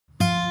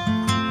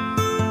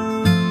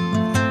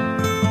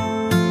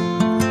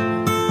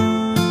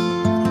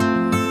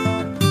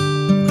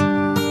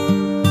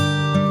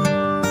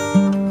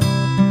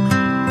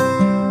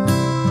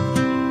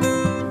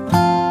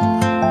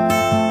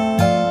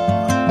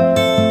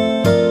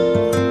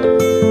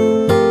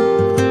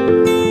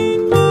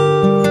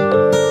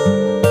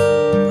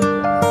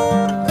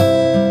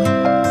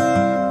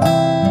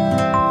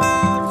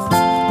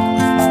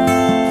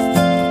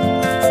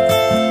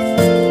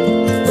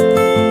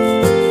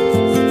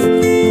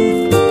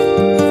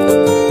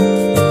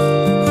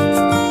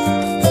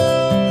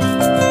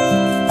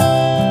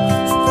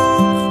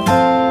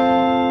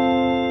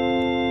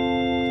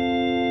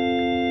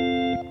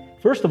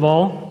First of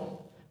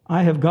all,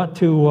 I have got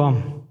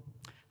to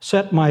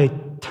set my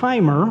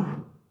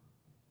timer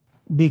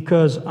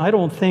because I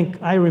don't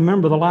think I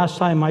remember the last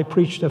time I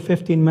preached a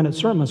 15-minute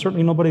sermon.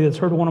 Certainly nobody that's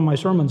heard one of my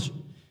sermons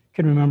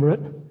can remember it.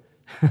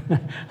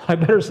 I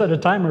better set a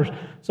timer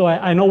so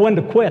I know when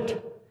to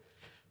quit.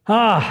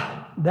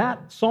 That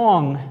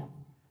song,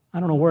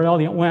 I don't know where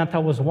Elliot went. I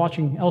was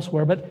watching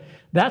elsewhere, but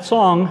that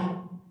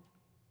song,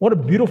 what a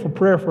beautiful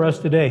prayer for us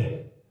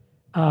today.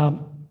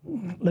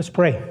 Let's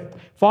pray.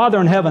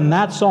 Father in heaven,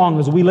 that song,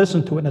 as we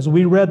listened to it, as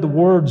we read the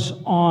words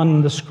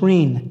on the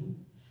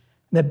screen,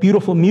 that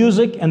beautiful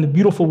music and the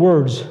beautiful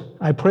words,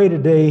 I pray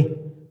today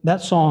that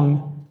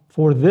song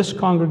for this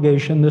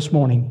congregation this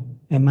morning.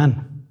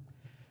 Amen.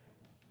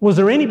 Was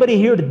there anybody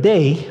here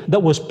today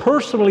that was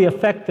personally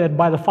affected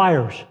by the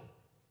fires?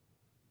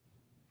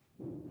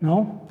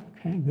 No?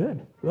 Okay,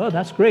 good. Well,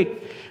 that's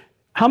great.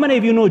 How many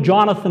of you know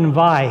Jonathan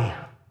Vai?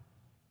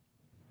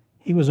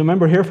 He was a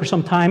member here for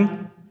some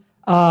time.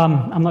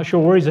 I'm not sure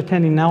where he's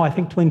attending now. I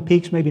think Twin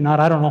Peaks, maybe not.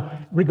 I don't know.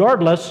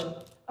 Regardless,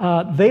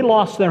 they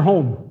lost their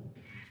home.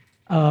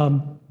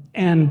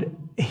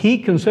 And he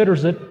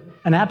considers it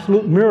an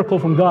absolute miracle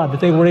from God that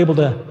they were able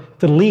to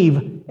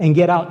leave and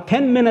get out.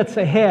 10 minutes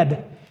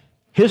ahead,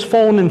 his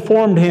phone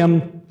informed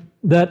him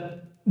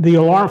that the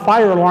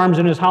fire alarms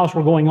in his house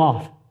were going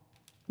off.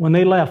 When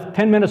they left,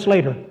 10 minutes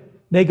later,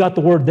 they got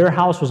the word their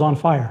house was on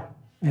fire.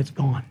 It's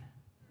gone.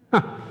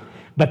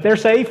 But they're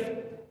safe.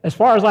 As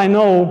far as I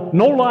know,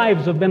 no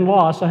lives have been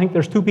lost. I think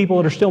there's 2 people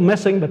that are still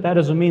missing, but that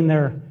doesn't mean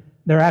they're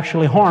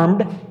actually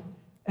harmed.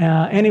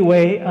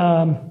 Anyway,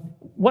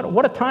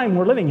 what a time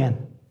we're living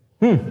in.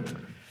 The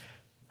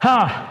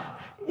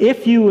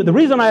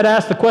reason I had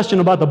asked the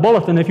question about the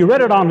bulletin, if you read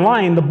it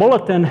online, the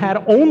bulletin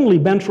had only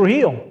Ben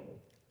Trujillo.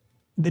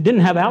 They didn't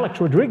have Alex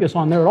Rodriguez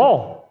on there at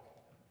all.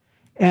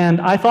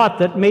 And I thought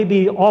that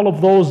maybe all of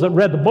those that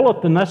read the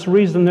bulletin, that's the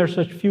reason there's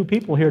such few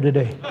people here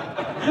today.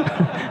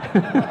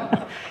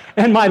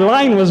 And my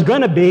line was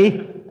going to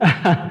be,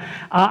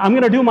 I'm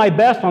going to do my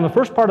best on the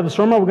first part of the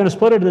sermon. We're going to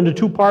split it into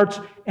 2 parts,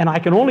 and I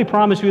can only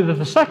promise you that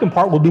the second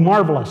part will be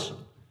marvelous.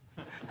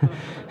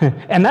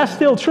 And that's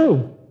still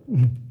true.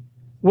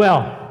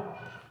 Well,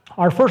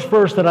 our first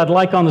verse that I'd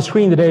like on the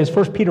screen today is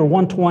 1 Peter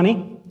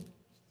 1:20.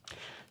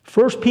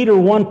 1 Peter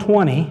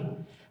 1:20.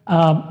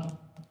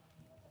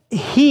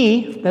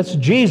 He, that's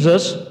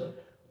Jesus,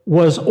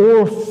 was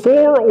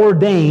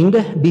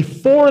foreordained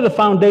before the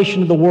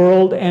foundation of the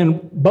world,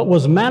 but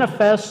was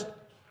manifest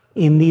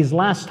in these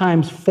last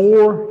times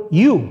for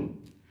you.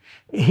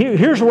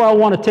 Here's where I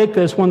want to take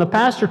this. When the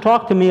pastor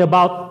talked to me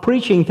about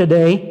preaching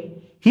today,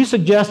 he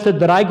suggested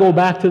that I go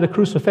back to the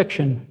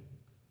crucifixion.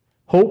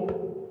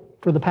 Hope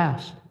for the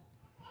past.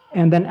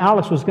 And then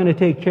Alex was going to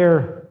take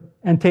care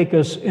and take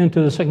us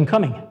into the second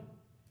coming.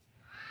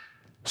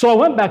 So I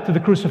went back to the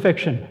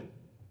crucifixion.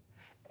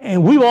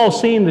 And we've all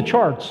seen the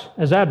charts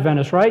as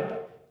Adventists, right?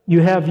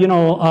 You have,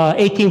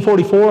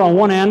 1844 on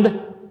one end,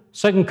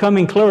 second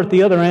coming clear at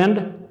the other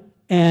end,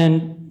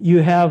 and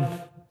you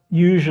have,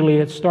 usually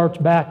it starts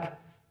back,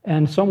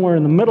 and somewhere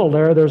in the middle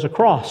there's a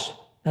cross.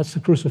 That's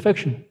the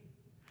crucifixion.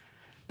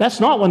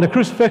 That's not when the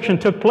crucifixion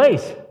took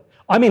place.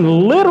 I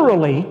mean,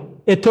 literally,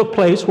 it took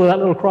place where that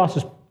little cross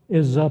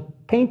is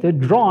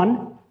painted,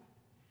 drawn,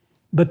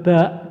 but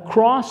the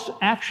cross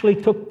actually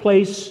took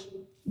place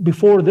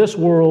before this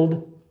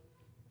world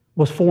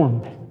was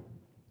formed.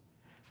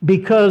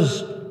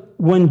 Because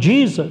when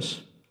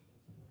Jesus,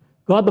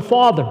 God the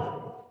Father,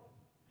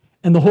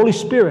 and the Holy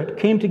Spirit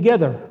came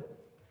together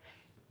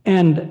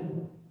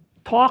and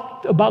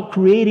talked about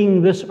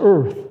creating this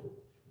earth,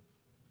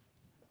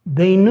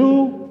 they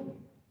knew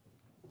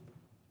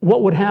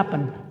what would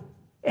happen,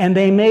 and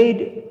they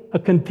made a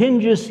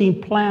contingency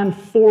plan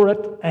for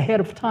it ahead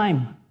of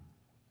time.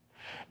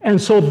 And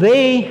so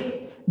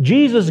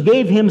Jesus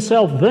gave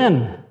himself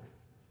then,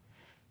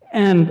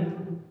 and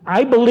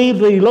I believe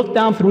that he looked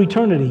down through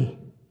eternity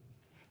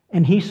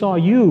and he saw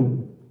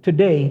you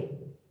today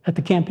at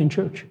the Campion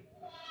Church.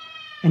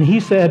 And he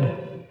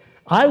said,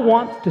 I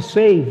want to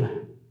save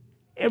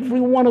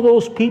every one of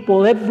those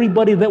people,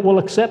 everybody that will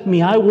accept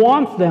me. I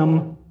want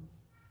them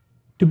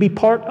to be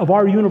part of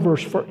our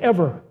universe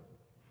forever.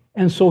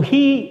 And so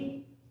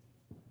he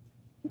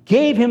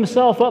gave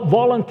himself up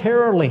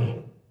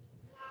voluntarily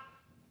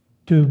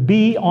to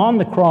be on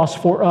the cross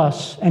for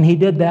us, and he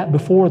did that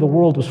before the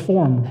world was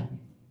formed.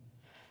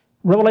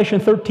 Revelation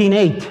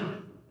 13:8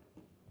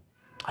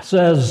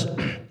 says,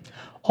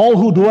 all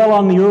who dwell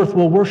on the earth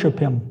will worship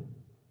him.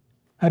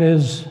 That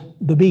is,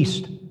 the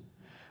beast,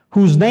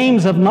 whose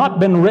names have not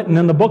been written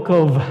in the book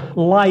of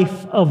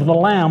life of the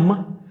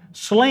Lamb,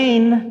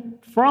 slain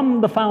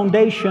from the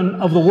foundation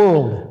of the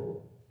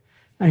world.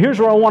 Now here's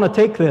where I want to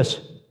take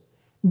this.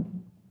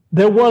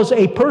 There was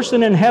a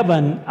person in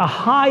heaven, a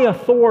high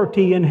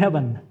authority in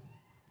heaven,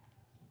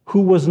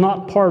 who was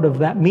not part of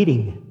that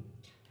meeting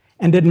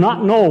and did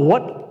not know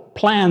what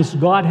plans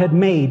God had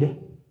made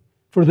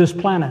for this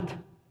planet.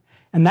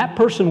 And that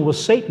person was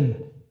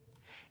Satan.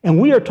 And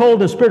we are told in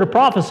the spirit of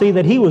prophecy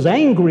that he was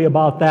angry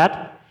about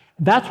that.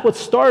 That's what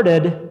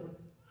started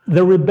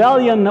the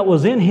rebellion that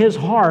was in his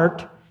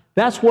heart,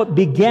 that's what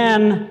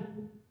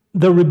began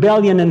the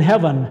rebellion in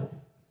heaven,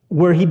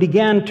 where he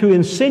began to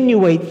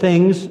insinuate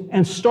things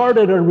and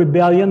started a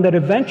rebellion that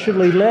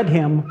eventually led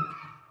him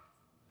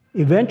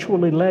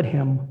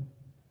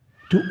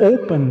to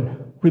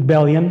open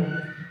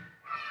rebellion.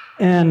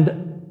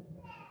 And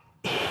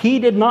he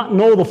did not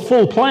know the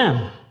full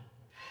plan.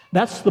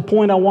 That's the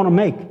point I want to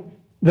make.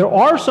 There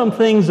are some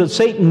things that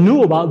Satan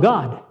knew about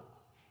God.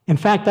 In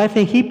fact, I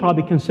think he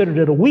probably considered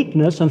it a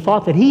weakness and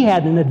thought that he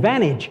had an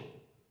advantage.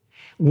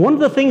 One of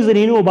the things that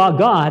he knew about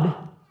God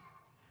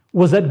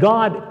was that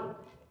God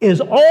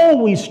is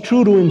always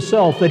true to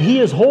himself, that he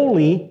is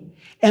holy,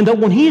 and that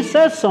when he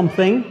says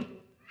something,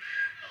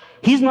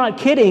 he's not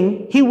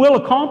kidding, he will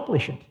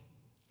accomplish it.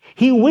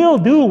 He will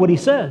do what he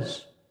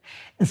says.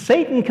 And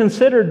Satan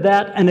considered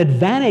that an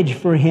advantage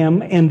for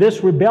him in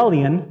this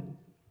rebellion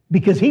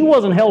because he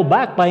wasn't held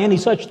back by any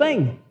such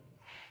thing.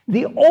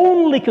 The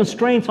only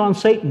constraints on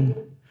Satan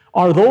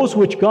are those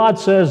which God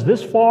says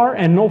this far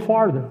and no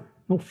farther,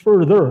 no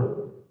further.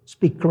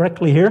 Speak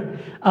correctly here.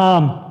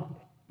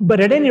 But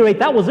at any rate,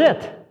 that was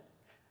it.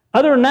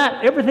 Other than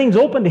that, everything's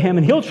open to him,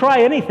 and he'll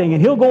try anything,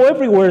 and he'll go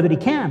everywhere that he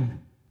can.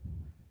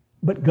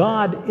 But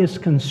God is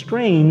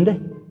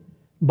constrained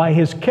by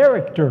his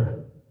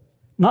character,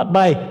 not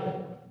by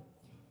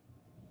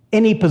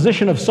any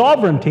position of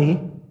sovereignty,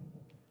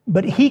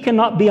 but he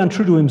cannot be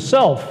untrue to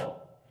himself,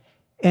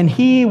 and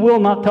he will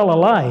not tell a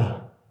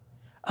lie.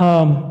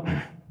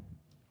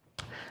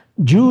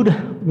 Jude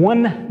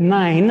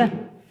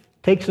 1:9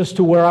 takes us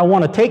to where I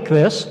want to take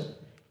this,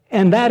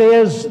 and that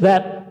is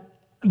that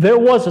there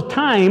was a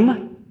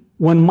time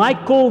when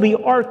Michael the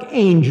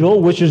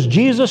archangel, which is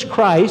Jesus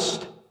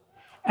Christ,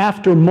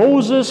 after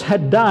Moses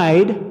had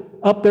died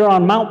up there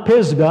on Mount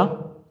Pisgah,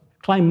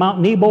 climbed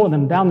Mount Nebo and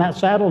then down that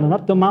saddle and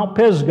up to Mount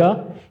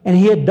Pisgah, and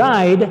he had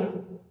died.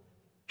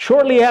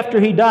 Shortly after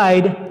he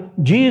died,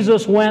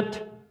 Jesus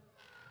went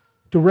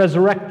to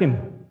resurrect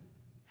him.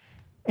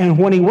 And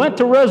when he went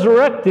to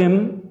resurrect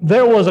him,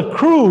 there was a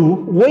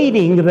crew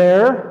waiting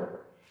there,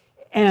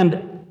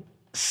 and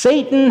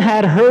Satan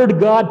had heard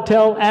God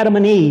tell Adam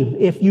and Eve,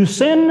 if you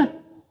sin,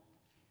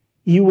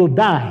 you will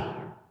die.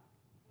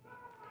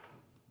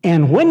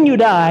 And when you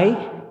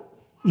die,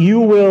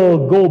 you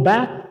will go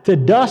back to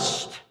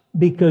dust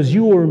because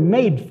you were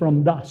made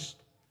from dust.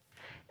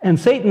 And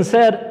Satan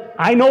said,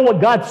 I know what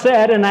God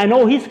said, and I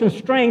know he's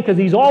constrained because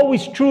he's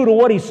always true to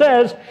what he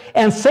says.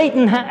 And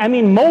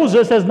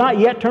Moses has not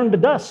yet turned to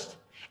dust.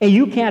 And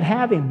you can't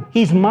have him.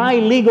 He's my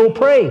legal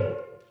prey.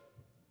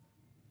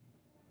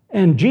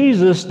 And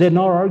Jesus did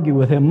not argue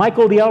with him.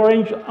 Michael the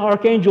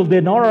archangel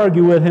did not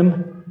argue with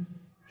him.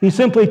 He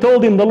simply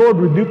told him, the Lord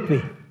rebuked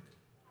thee.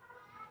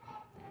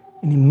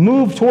 And he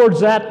moved towards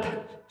that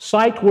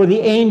site where the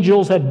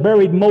angels had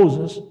buried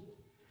Moses.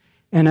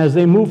 And as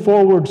they moved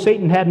forward,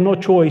 Satan had no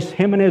choice,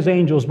 him and his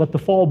angels, but to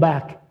fall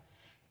back.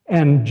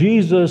 And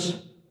Jesus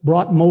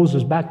brought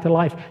Moses back to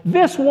life.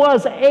 This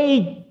was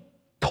a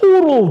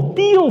total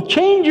deal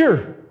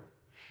changer.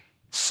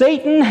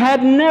 Satan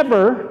had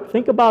never,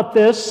 think about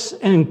this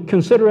and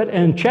consider it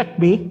and check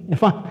me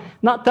if I'm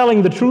not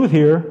telling the truth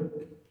here,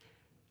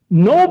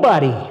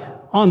 nobody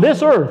on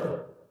this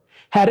earth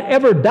had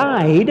ever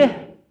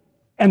died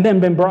and then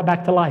been brought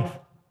back to life.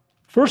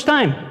 First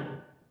time.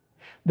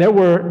 There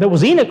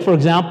was Enoch, for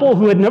example,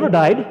 who had never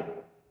died,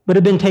 but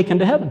had been taken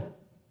to heaven.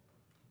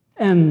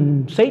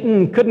 And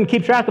Satan couldn't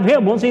keep track of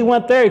him. Once he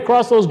went there, he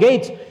crossed those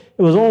gates.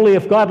 It was only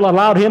if God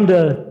allowed him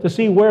to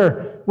see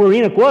where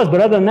Enoch was.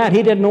 But other than that,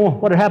 he didn't know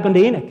what had happened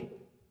to Enoch.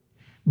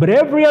 But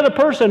every other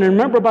person, and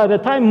remember, by the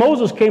time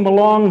Moses came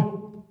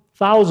along,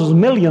 thousands,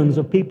 millions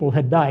of people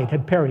had died,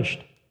 had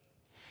perished.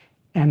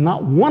 And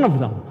not one of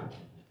them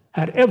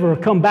had ever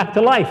come back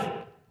to life.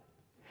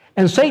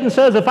 And Satan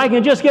says, if I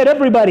can just get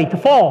everybody to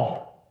fall,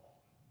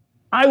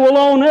 I will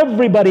own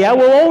everybody. I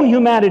will own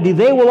humanity.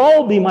 They will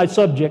all be my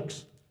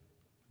subjects.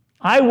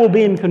 I will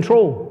be in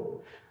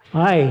control.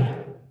 I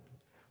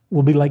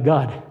will be like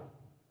God,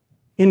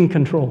 in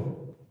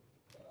control.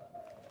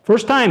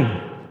 First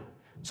time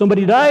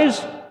somebody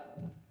dies,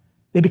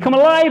 they become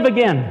alive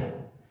again.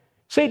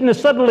 Satan is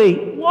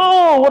suddenly,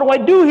 whoa, what do I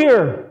do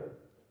here?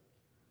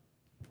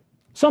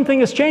 Something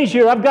has changed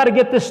here. I've got to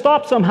get this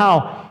stopped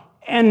somehow.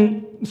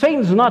 And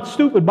Satan's not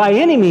stupid by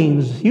any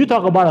means. You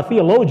talk about a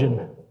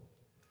theologian.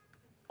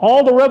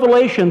 All the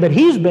revelation that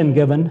he's been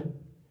given,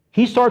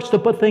 he starts to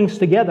put things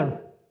together.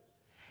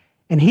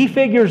 And he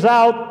figures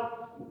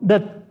out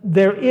that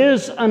there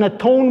is an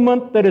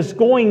atonement that is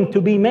going to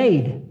be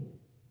made.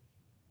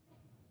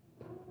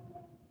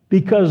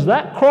 Because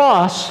that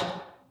cross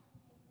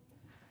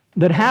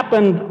that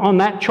happened on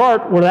that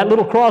chart where that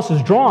little cross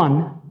is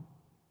drawn,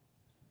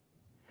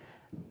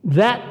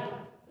 that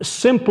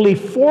simply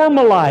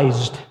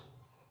formalized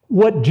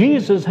what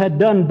Jesus had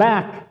done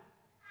back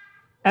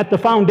at the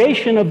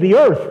foundation of the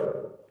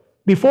earth.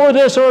 Before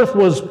this earth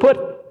was put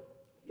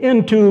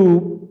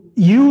into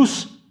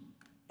use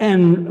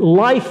and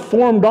life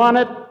formed on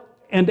it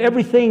and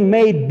everything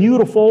made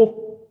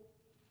beautiful,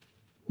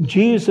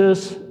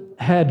 Jesus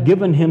had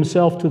given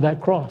himself to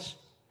that cross.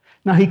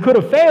 Now, he could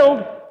have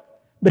failed,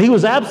 but he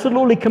was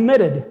absolutely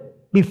committed,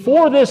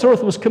 before this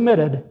earth was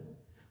committed,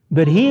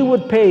 that he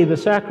would pay the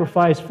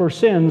sacrifice for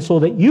sin so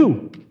that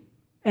you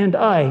and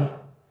I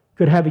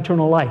could have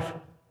eternal life.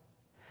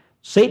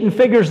 Satan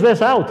figures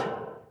this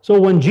out. So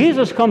when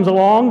Jesus comes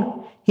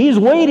along, he's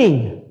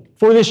waiting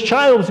for this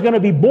child that's going to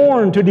be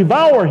born to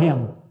devour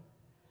him.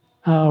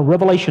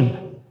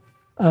 Revelation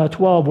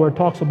 12, where it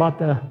talks about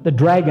the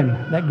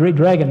dragon, that great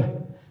dragon.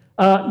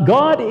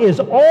 God is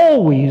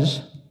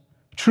always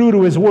true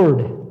to his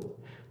word.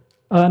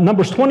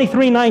 Numbers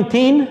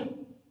 23:19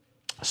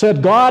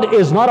 said, God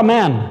is not a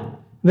man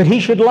that he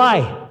should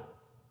lie,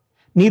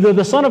 neither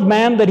the Son of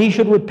Man that he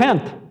should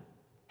repent.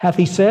 Hath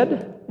he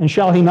said, and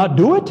shall he not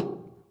do it?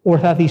 Or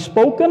hath he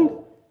spoken,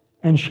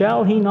 and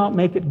shall he not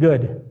make it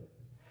good?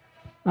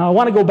 Now I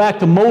want to go back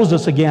to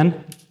Moses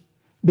again,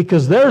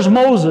 because there's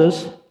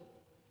Moses.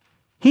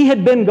 He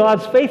had been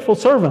God's faithful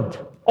servant.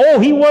 Oh,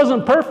 he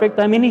wasn't perfect.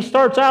 I mean, he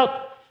starts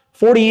out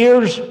 40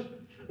 years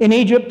in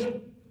Egypt,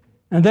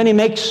 and then he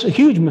makes a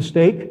huge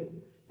mistake,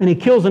 and he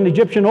kills an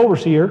Egyptian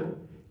overseer,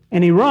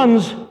 and he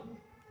runs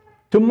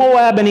to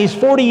Moab, and he's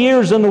 40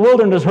 years in the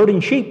wilderness herding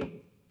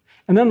sheep.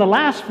 And then the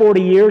last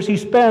 40 years he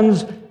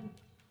spends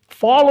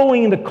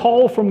following the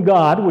call from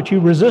God, which he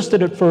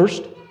resisted at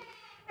first,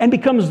 and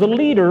becomes the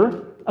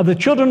leader of the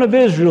children of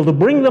Israel to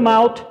bring them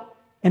out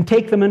and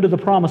take them into the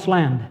promised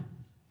land.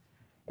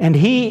 And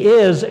he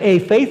is a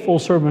faithful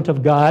servant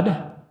of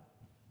God,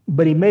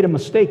 but he made a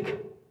mistake.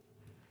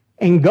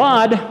 And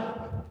God,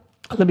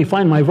 let me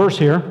find my verse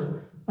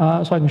here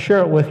so I can share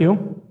it with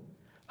you.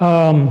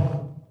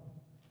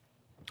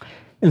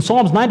 In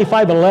Psalms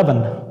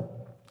 95:11,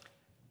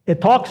 it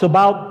talks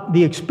about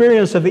the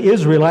experience of the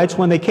Israelites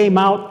when they came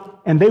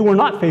out and they were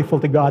not faithful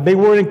to God. They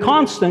were in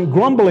constant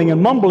grumbling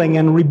and mumbling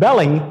and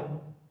rebelling.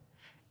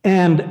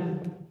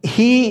 And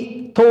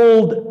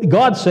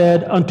God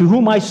said, unto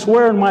whom I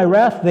swear in my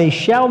wrath, they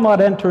shall not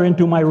enter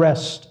into my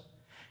rest.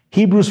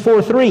 Hebrews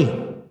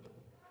 4:3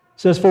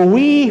 says, for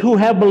we who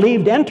have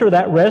believed enter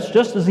that rest,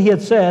 just as he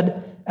had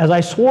said, as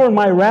I swore in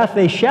my wrath,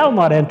 they shall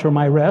not enter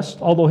my rest,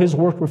 although his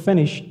work were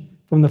finished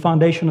from the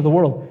foundation of the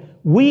world.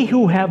 We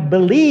who have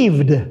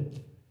believed.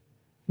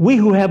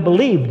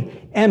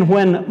 And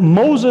when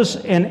Moses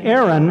and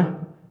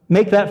Aaron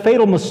make that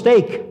fatal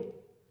mistake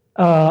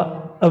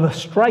of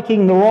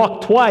striking the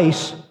rock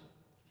twice,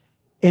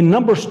 in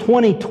Numbers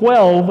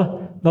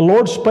 20:12, the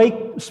Lord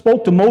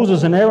spoke to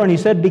Moses and Aaron. He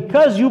said,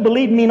 because you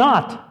believed me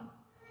not,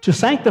 to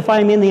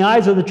sanctify me in the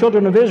eyes of the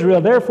children of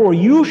Israel, therefore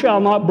you shall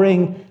not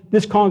bring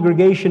this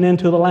congregation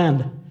into the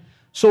land.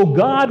 So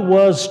God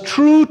was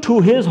true to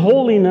his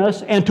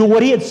holiness and to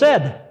what he had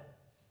said.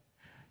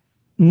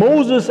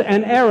 Moses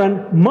and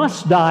Aaron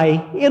must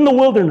die in the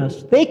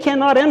wilderness. They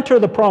cannot enter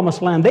the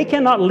promised land. They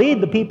cannot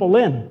lead the people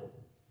in,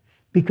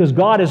 because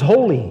God is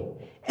holy.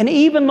 And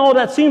even though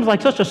that seems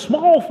like such a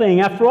small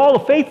thing after all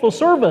the faithful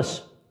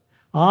service,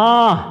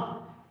 but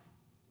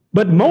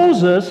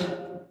Moses,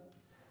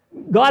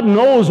 God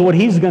knows what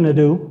he's going to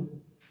do.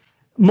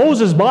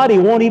 Moses' body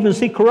won't even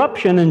see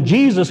corruption, and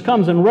Jesus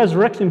comes and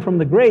resurrects him from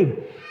the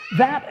grave.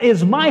 That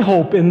is my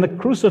hope in the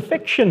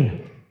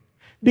crucifixion,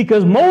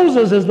 because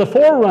Moses is the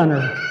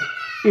forerunner.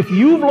 If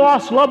you've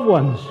lost loved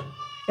ones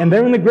and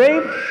they're in the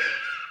grave,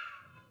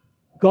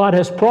 God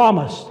has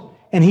promised,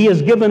 and he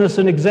has given us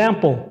an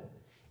example,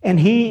 and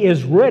he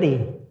is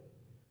ready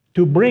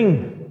to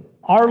bring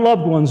our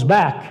loved ones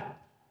back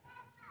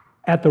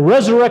at the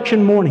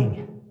resurrection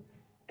morning.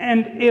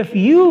 And if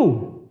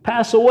you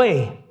pass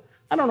away,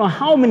 I don't know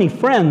how many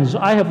friends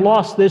I have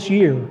lost this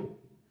year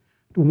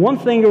to one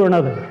thing or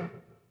another,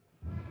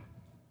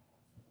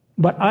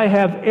 but I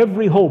have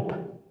every hope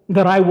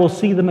that I will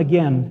see them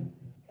again.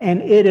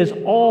 And it is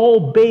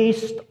all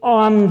based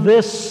on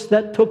this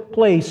that took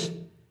place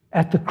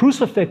at the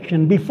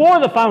crucifixion, before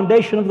the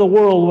foundation of the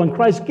world, when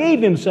Christ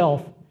gave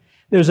himself.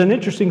 There's an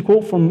interesting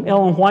quote from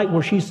Ellen White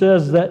where she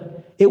says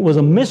that it was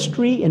a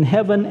mystery in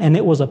heaven and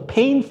it was a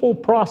painful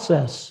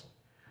process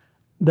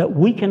that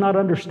we cannot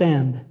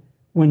understand.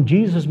 When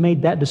Jesus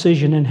made that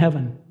decision in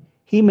heaven,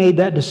 he made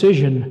that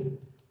decision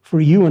for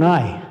you and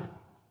I.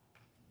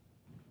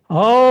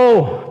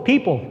 Oh,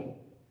 people,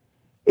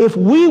 if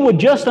we would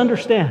just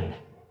understand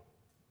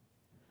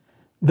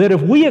that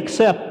if we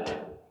accept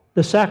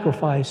the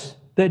sacrifice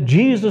that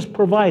Jesus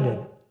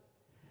provided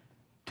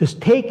to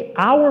take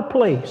our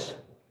place,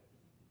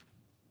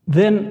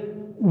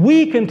 then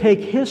we can take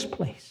his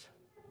place.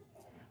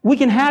 We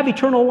can have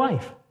eternal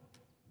life.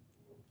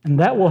 And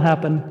that will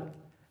happen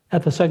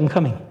at the second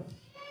coming.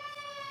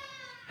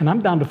 And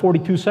I'm down to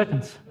 42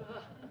 seconds.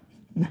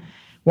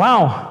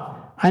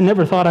 Wow, I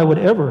never thought I would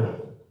ever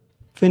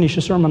finish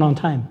a sermon on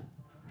time.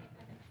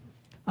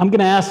 I'm going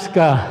to ask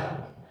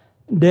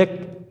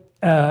Dick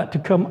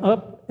to come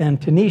up, and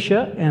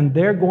Tanisha, and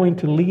they're going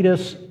to lead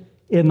us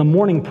in the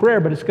morning prayer,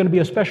 but it's going to be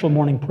a special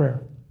morning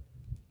prayer.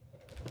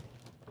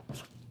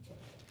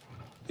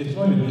 It's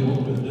going to be a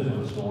little bit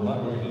different, so we're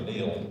not going to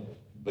kneel,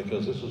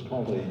 because this is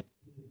called a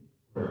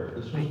prayer.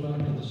 This goes back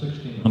to the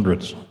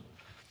 1600s.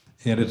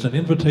 And it's an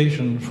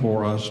invitation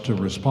for us to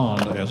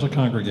respond as a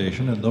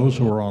congregation, and those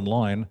who are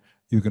online,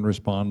 you can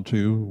respond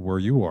to where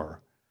you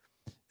are.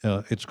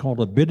 It's called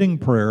a bidding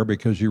prayer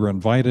because you're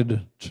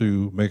invited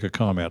to make a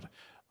comment.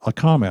 A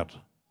comment,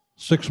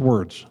 6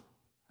 words,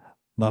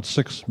 not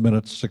 6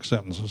 minutes, 6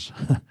 sentences,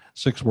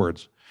 6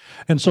 words.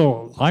 And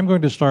so I'm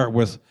going to start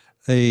with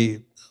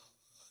a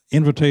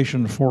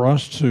invitation for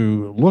us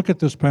to look at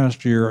this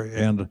past year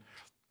and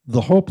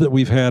the hope that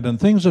we've had and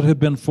things that have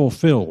been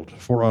fulfilled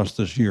for us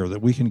this year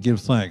that we can give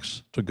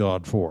thanks to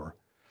God for.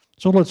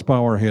 So let's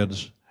bow our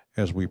heads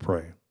as we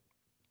pray.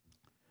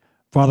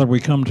 Father, we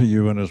come to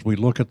you, and as we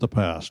look at the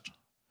past,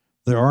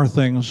 there are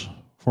things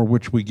for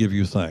which we give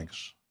you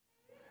thanks.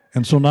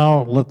 And so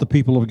now let the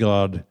people of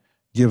God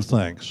give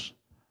thanks.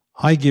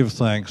 I give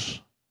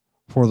thanks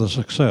for the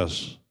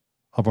success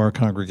of our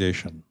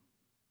congregation.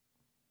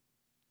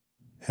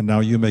 And now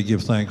you may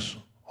give thanks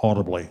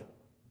audibly.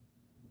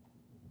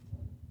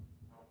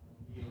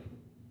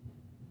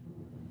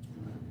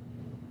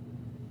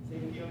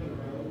 Safety on the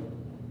road.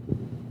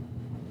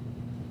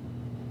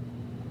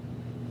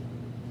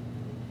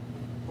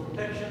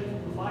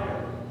 Protection from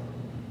fire.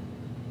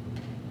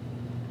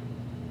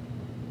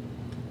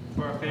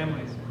 For our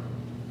families.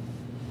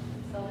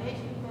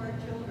 Salvation for our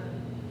children.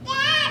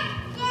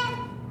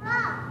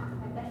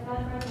 And that's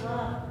God's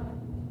love.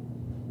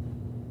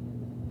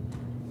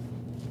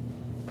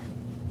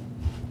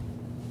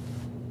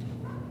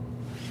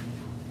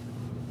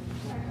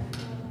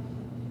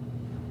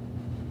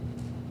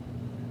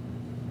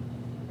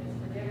 It's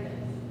forgiveness.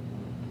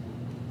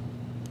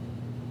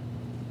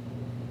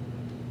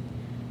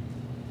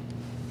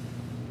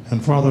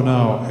 And Father,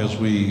 now as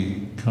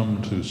we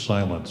come to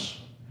silence,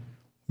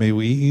 may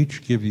we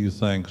each give you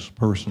thanks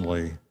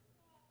personally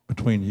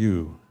between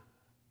you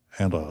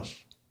and us.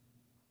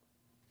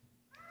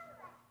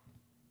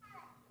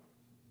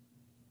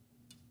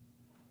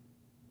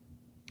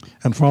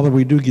 And Father,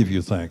 we do give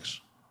you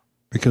thanks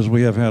because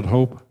we have had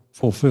hope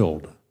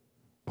fulfilled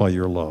by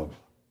your love.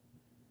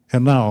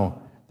 And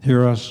now,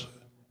 hear us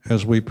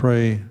as we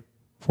pray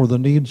for the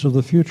needs of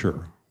the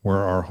future where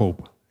our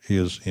hope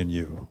is in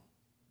you.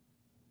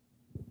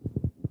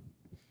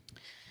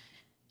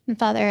 And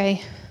Father,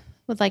 I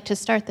would like to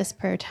start this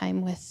prayer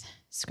time with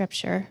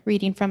scripture,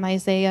 reading from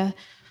Isaiah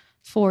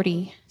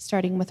 40,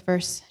 starting with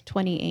verse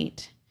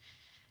 28.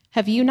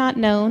 Have you not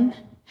known?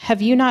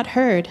 Have you not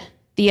heard?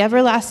 The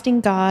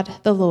everlasting God,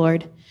 the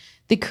Lord,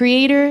 the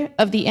creator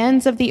of the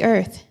ends of the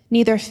earth,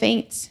 neither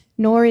faints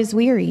nor is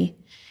weary.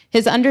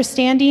 His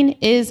understanding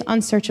is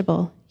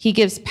unsearchable. He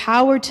gives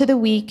power to the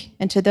weak,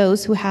 and to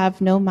those who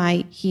have no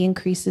might, he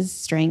increases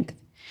strength.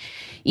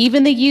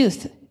 Even the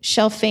youth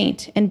shall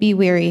faint and be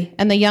weary,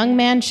 and the young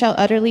man shall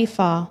utterly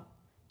fall.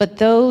 But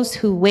those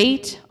who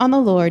wait on the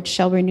Lord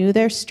shall renew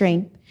their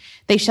strength.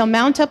 They shall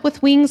mount up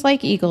with wings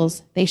like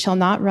eagles. They shall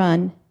not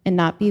run and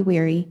not be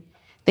weary.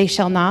 They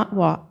shall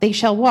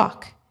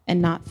walk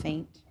and not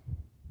faint.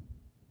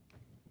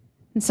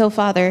 And so,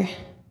 Father,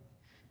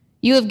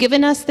 you have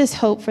given us this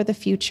hope for the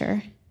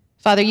future.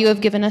 Father, you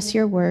have given us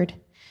your word.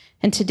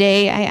 And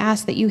today I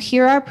ask that you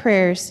hear our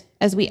prayers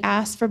as we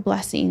ask for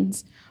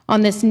blessings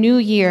on this new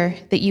year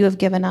that you have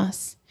given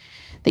us,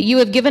 that you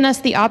have given us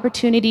the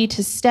opportunity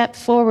to step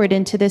forward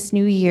into this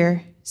new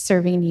year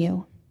serving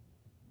you.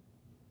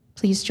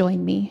 Please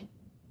join me.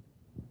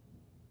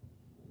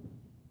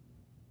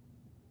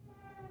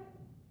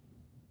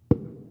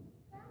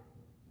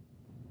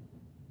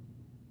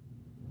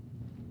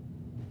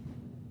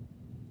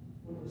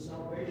 For the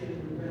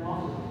salvation we've been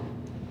offered.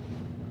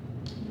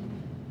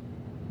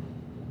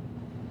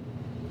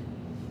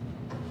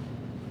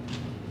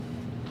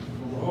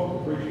 For the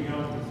hope of reaching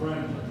out to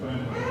friends and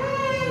family.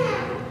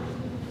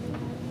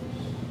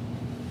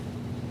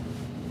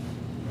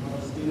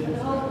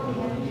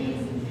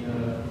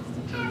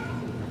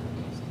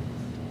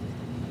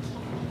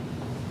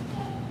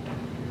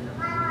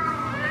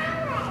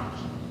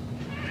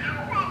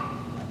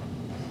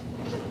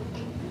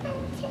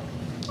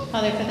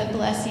 Father, for the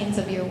blessings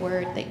of your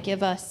word that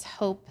give us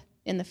hope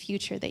in the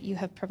future that you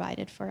have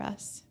provided for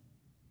us.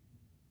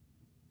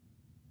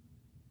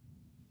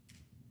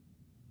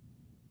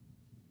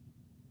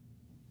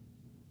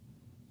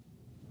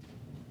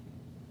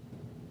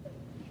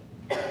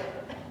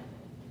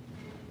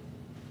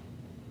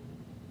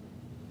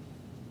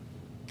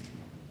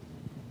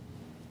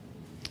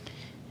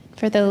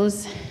 For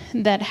those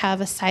that have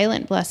a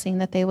silent blessing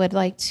that they would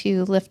like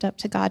to lift up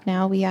to God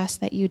now, we ask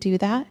that you do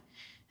that.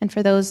 And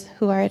for those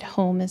who are at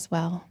home as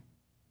well.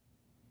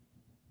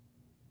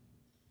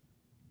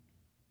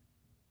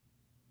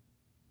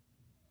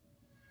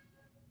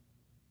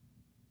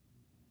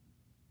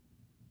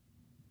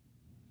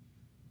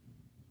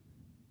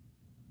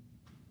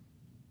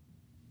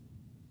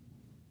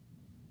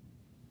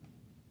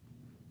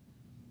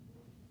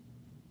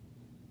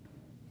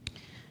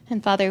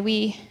 And Father,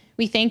 we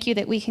thank you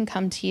that we can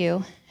come to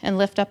you and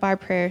lift up our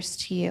prayers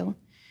to you.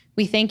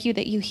 We thank you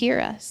that you hear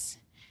us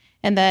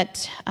and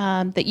that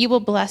you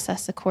will bless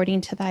us according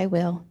to thy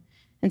will.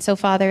 And so,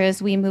 Father,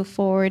 as we move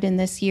forward in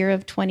this year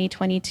of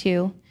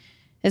 2022,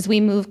 As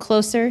we move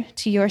closer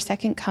to your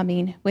second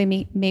coming,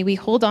 may we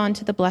hold on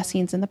to the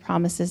blessings and the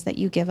promises that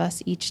you give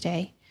us each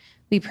day.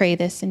 We pray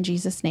this in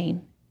Jesus'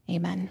 name.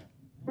 Amen.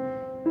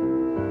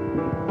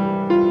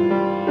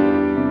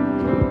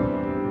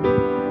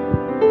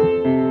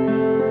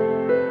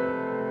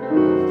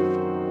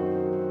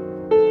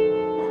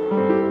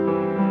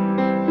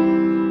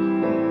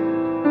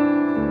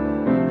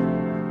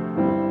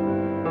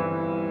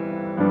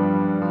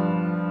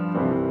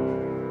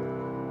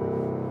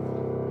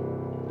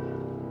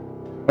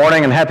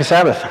 Morning and happy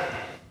Sabbath.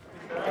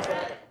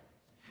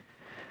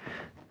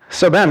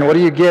 So Ben, what do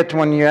you get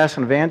when you ask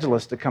an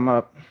evangelist to come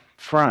up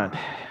front?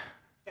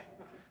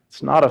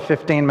 It's not a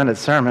 15-minute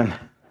sermon.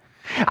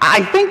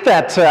 I think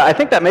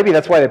that maybe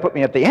that's why they put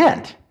me at the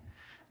end,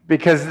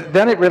 because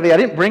then I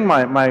didn't bring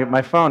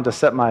my phone to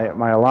set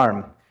my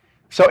alarm.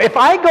 So if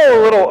I go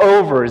a little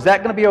over, is that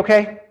going to be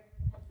okay?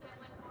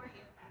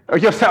 Oh,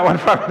 you'll set one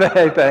for me.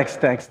 Hey,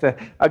 thanks.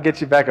 I'll get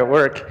you back at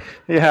work.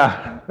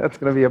 Yeah, that's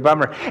going to be a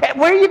bummer.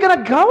 Where are you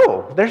going to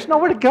go? There's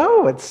nowhere to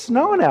go. It's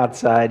snowing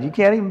outside. You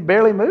can't even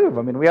barely move.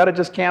 I mean, we ought to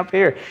just camp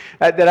here.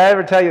 Did I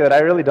ever tell you that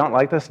I really don't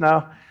like the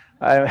snow?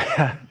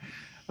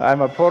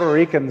 I'm a Puerto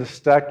Rican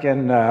stuck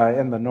in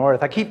the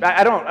north.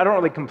 I don't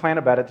really complain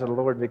about it to the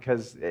Lord,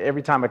 because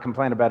every time I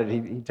complain about it,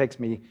 He takes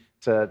me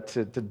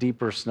to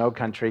deeper snow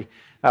country.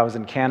 I was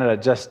in Canada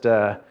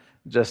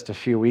just a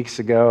few weeks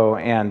ago,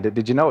 and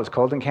did you know it was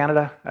cold in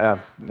Canada?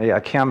 Yeah,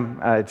 Kim,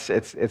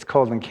 it's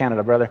cold in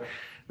Canada, brother.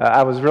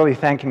 I was really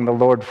thanking the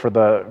Lord for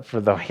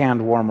the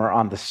hand warmer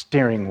on the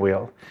steering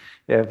whel.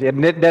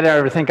 Didn't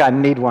ever think I'd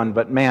need one,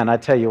 but man, I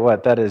tell you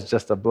what, that is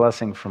just a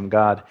blessing from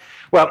God.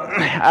 Well,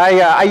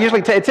 I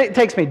usually, it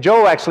takes me,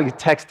 Joe actually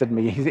texted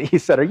me. He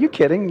said, "Are you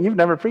kidding? You've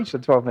never preached a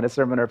 12-minute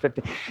sermon or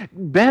 15.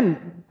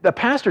 Ben, the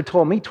pastor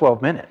told me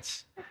 12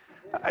 minutes.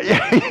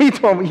 He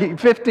told me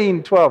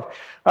 15, 12.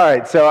 All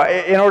right, so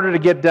in order to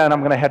get done, I'm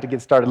going to have to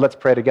get started. Let's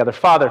pray together.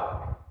 Father,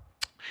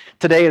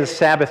 today is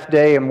Sabbath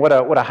day, and what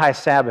a high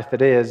Sabbath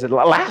it is.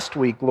 Last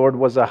week, Lord,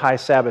 was a high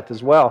Sabbath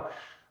as well.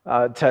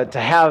 To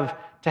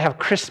have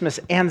Christmas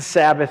and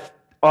Sabbath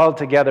all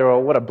together, oh,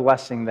 what a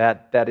blessing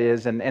that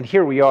is. And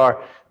here we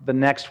are the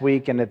next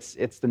week, and it's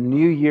the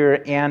new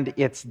year, and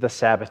it's the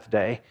Sabbath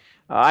day.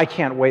 I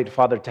can't wait,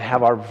 Father, to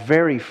have our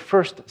very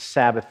first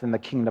Sabbath in the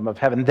kingdom of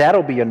heaven.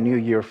 That'll be a new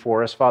year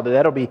for us, Father.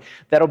 That'll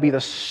be the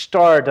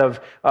start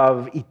of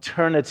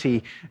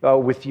eternity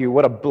with you.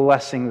 What a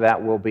blessing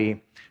that will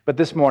be. But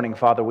this morning,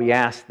 Father, we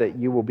ask that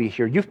you will be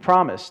here. You've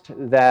promised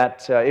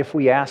that if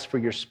we ask for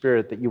your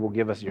Spirit, that you will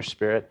give us your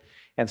Spirit.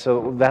 And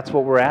so that's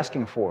what we're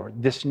asking for.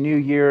 This new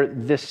year,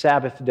 this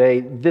Sabbath day,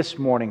 this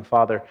morning,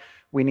 Father,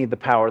 we need the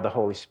power of the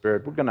Holy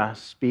Spirit. We're going to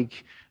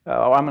speak.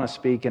 I'm going to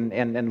speak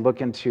and look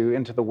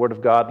into the Word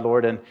of God,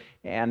 Lord,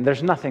 and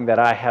there's nothing that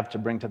I have to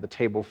bring to the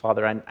table,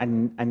 Father.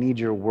 I need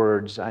your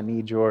words. I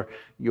need your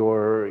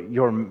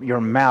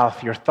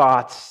mouth, your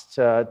thoughts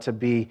to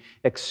be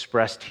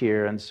expressed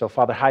here. And so,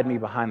 Father, hide me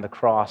behind the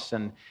cross,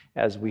 and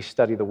as we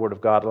study the Word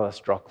of God, let us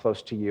draw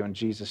close to you. In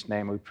Jesus'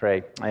 name we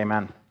pray.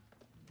 Amen.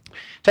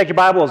 Take your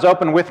Bibles,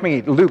 open with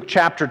me, Luke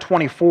chapter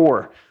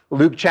 24.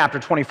 Luke chapter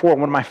 24,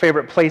 one of my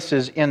favorite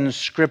places in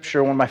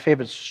Scripture, one of my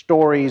favorite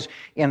stories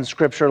in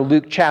Scripture.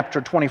 Luke chapter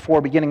 24,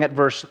 beginning at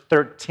verse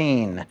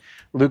 13.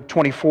 Luke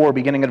 24,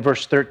 beginning at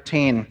verse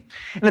 13.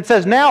 And it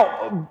says,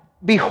 "Now,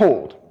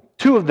 behold,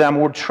 two of them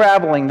were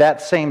traveling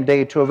that same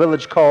day to a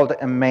village called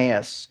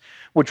Emmaus,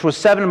 which was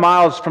 7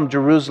 miles from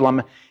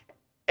Jerusalem.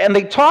 And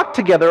they talked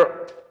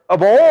together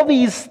of all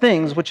these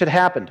things which had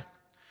happened.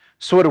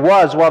 So it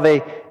was, while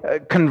they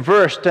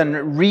conversed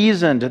and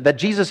reasoned, that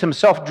Jesus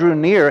himself drew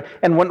near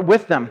and went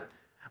with them.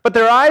 But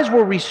their eyes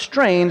were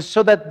restrained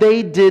so that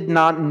they did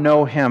not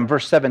know him."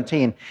 Verse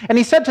 17. "And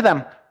he said to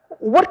them,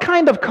 'What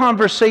kind of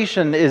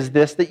conversation is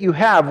this that you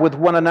have with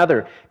one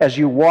another as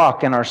you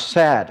walk and are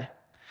sad?'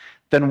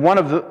 Then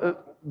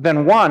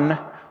one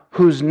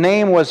whose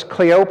name was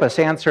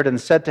Cleopas answered and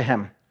said to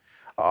him,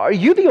 'Are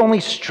you the only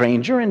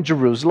stranger in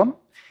Jerusalem?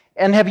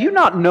 And have you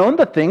not known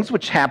the things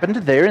which happened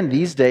there in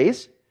these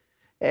days?'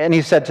 And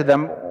he said to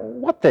them,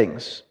 'What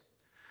things?'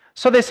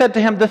 So they said to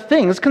him, 'The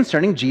things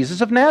concerning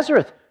Jesus of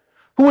Nazareth,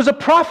 who was a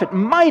prophet,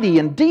 mighty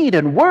in deed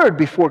and word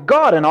before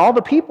God and all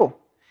the people.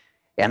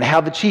 And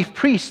how the chief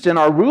priests and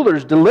our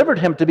rulers delivered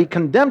him to be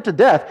condemned to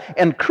death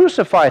and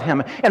crucified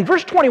him.'" And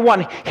verse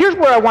 21, here's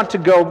where I want to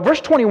go. Verse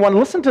 21,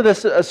 listen to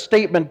this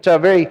statement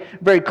very,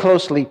 very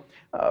closely.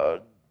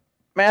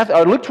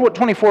 Luke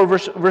 24,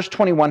 verse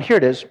 21, here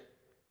it is.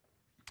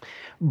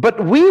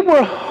 "But we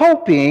were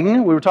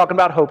hoping," we were talking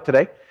about hope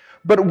today,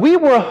 "but we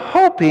were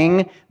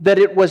hoping that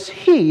it was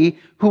he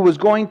who was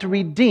going to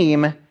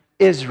redeem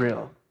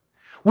Israel."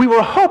 We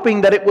were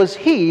hoping that it was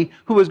he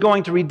who was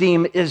going to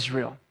redeem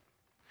Israel.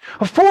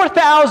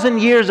 4,000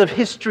 years of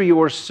history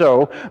or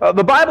so,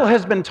 the Bible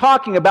has been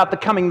talking about the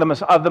coming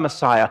of the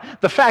Messiah.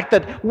 The fact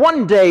that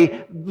one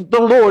day the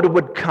Lord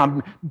would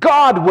come,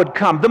 God would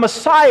come, the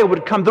Messiah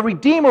would come, the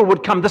Redeemer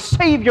would come, the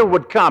Savior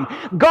would come.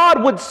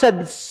 God would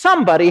send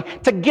somebody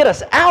to get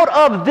us out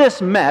of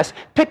this mess,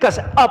 pick us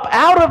up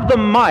out of the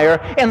mire,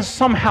 and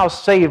somehow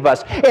save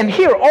us. And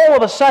here, all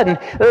of a sudden,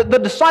 the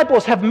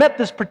disciples have met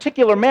this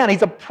particular man.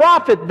 He's a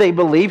prophet, they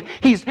believe.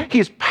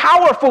 He's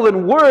powerful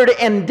in word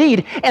and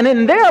deed. And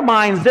in their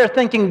minds, they're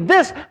thinking,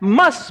 this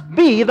must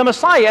be the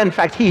Messiah. In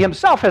fact, he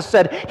himself has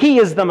said he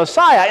is the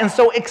Messiah. And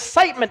so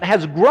excitement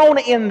has grown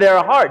in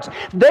their hearts.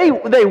 They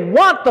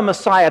want the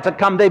Messiah to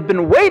come. They've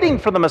been waiting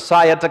for the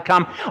Messiah to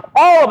come.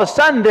 All of a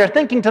sudden, they're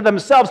thinking to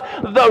themselves,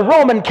 the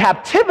Roman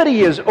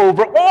captivity is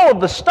over. All of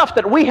the stuff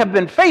that we have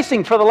been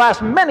facing for the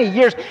last many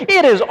years,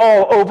 it is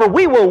all over.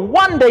 We will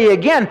one day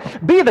again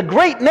be the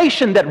great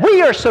nation that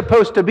we are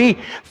supposed to be.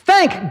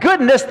 Thank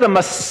goodness the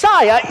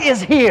Messiah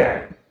is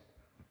here.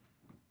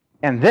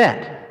 And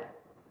then,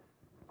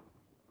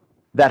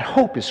 that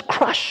hope is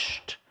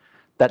crushed.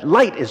 That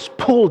light is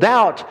pulled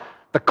out.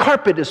 The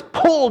carpet is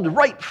pulled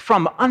right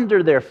from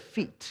under their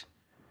feet.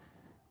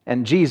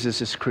 And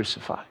Jesus is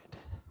crucified.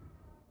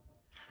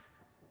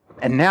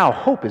 And now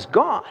hope is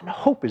gone.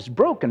 Hope is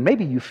broken.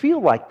 Maybe you feel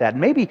like that.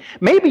 Maybe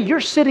you're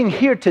sitting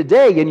here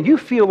today and you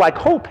feel like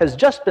hope has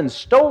just been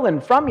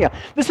stolen from you.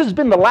 This has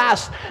been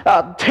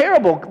the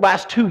terrible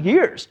last 2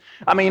 years.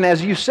 I mean,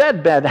 as you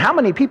said, Ben, how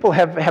many people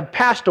have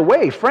passed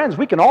away? Friends,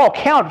 we can all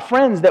count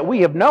friends that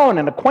we have known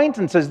and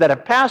acquaintances that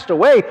have passed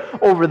away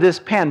over this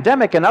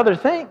pandemic and other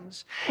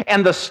things.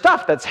 And the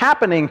stuff that's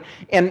happening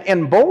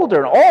in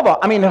Boulder,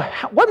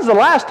 when's the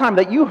last time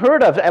that you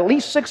heard of at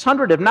least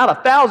 600, if not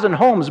 1,000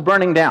 homes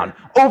burning down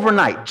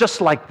overnight,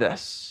 just like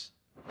this?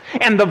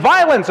 And the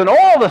violence and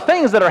all the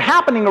things that are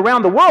happening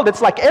around the world,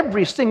 it's like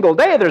every single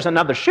day there's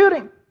another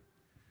shooting.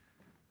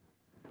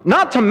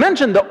 Not to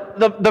mention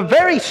the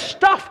very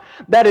stuff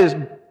that is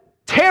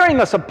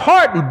tearing us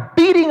apart and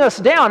beating us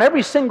down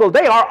every single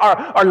day.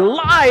 Our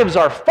lives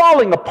are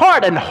falling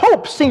apart and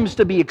hope seems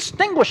to be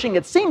extinguishing.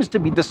 It seems to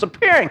be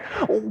disappearing.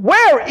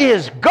 Where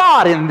is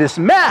God in this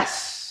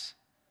mess?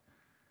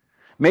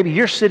 Maybe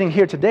you're sitting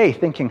here today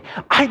thinking,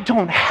 I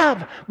don't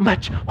have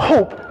much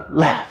hope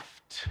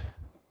left.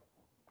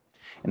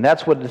 And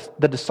that's what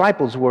the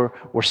disciples were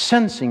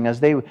sensing as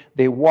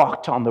they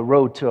walked on the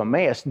road to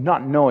Emmaus,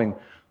 not knowing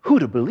who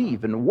to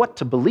believe and what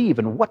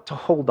to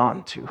hold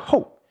on to.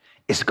 Hope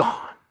is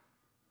gone.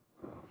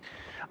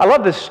 I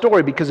love this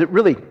story because it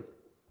really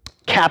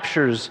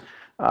captures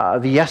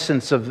the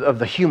essence of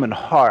the human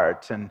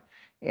heart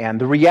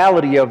and the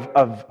reality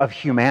of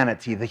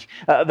humanity,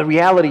 the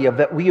reality of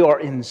that we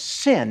are in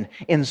sin,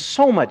 in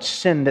so much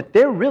sin that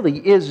there really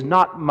is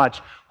not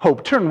much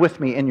hope. Turn with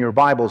me in your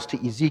Bibles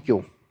to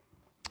Ezekiel.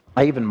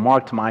 I even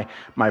marked my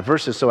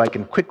verses so I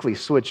can quickly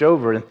switch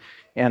over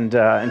and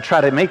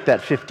try to make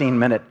that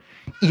 15-minute.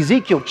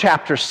 Ezekiel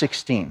chapter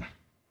 16.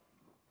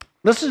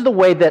 This is the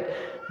way that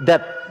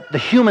the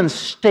human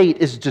state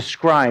is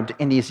described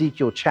in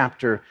Ezekiel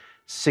chapter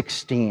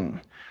 16.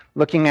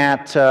 Looking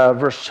at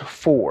verse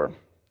 4.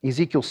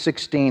 Ezekiel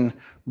 16,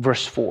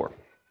 verse 4.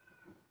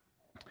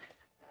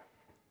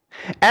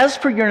 As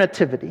for your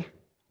nativity,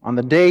 on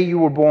the day you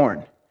were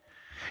born,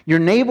 your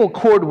navel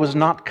cord was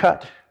not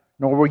cut,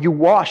 nor were you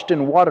washed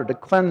in water to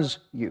cleanse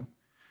you.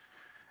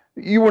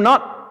 You were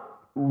not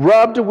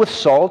rubbed with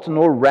salt,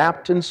 nor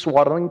wrapped in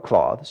swaddling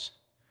cloths.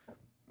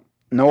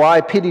 No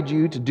eye pitied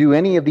you to do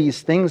any of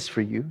these things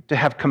for you, to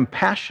have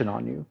compassion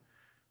on you.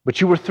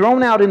 But you were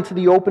thrown out into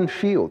the open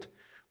field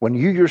when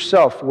you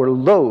yourself were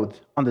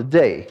loathed on the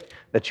day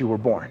that you were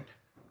born.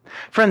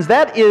 Friends,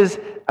 that is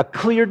a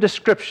clear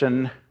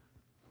description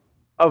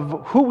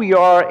of who we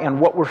are and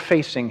what we're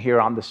facing here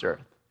on this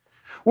earth.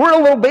 We're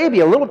a little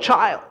baby, a little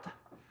child,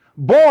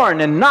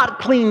 born and not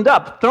cleaned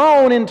up,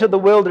 thrown into the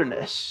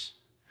wilderness.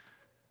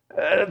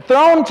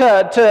 Thrown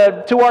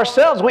to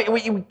ourselves.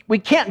 We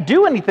can't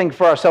do anything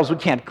for ourselves. We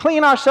can't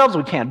clean ourselves.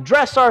 We can't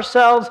dress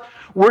ourselves.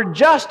 We're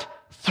just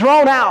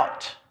thrown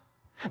out.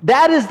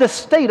 That is the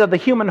state of the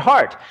human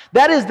heart.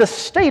 That is the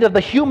state of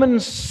the human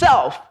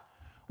self.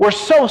 We're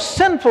so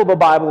sinful, the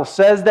Bible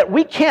says, that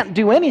we can't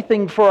do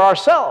anything for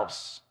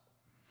ourselves.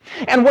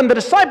 And when the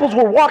disciples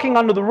were walking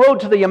onto the road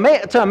to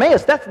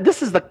Emmaus,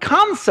 this is the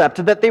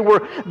concept that they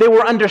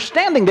were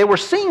understanding. They were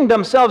seeing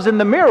themselves in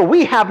the mirror.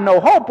 We have no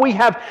hope. We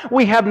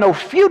have no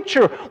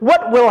future.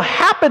 What will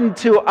happen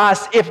to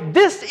us if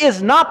this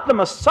is not the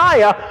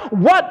Messiah?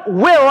 What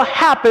will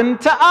happen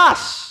to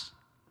us?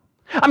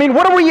 I mean,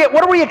 what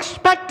are we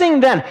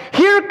expecting then?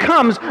 Here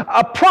comes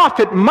a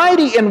prophet,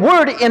 mighty in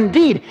word and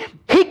deed.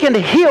 He can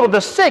heal the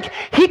sick.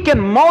 He can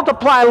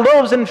multiply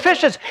loaves and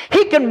fishes.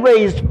 He can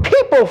raise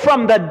people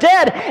from the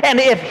dead. And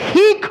if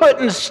he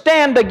couldn't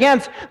stand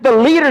against the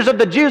leaders of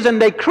the Jews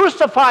and they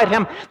crucified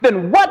him,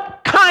 then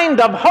what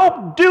kind of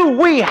hope do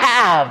we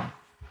have?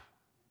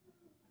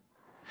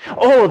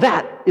 All of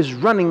that is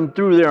running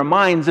through their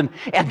minds, and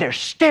they're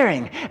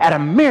staring at a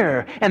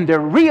mirror, and they're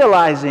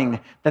realizing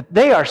that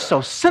they are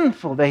so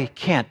sinful they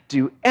can't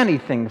do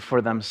anything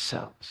for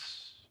themselves.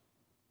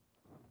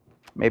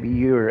 Maybe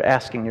you're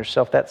asking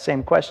yourself that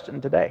same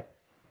question today.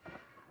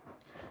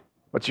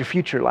 What's your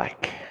future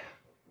like?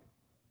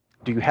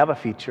 Do you have a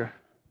future?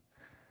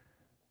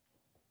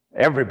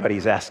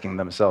 Everybody's asking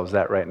themselves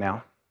that right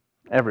now.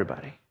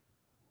 Everybody.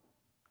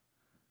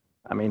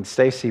 I mean,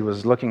 Stacy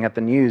was looking at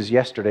the news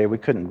yesterday. We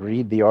couldn't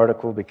read the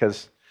article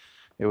because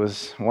it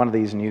was one of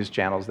these news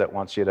channels that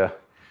wants you to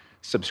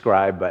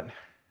subscribe, but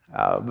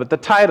the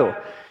title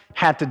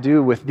had to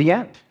do with the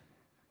end.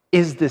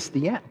 Is this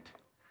the end?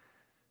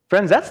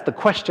 Friends, that's the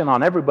question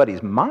on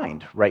everybody's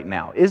mind right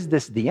now. Is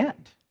this the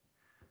end?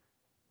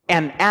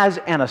 And as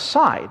an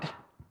aside,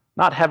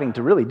 not having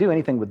to really do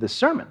anything with this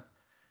sermon,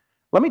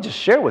 let me just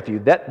share with you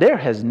that there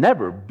has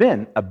never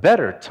been a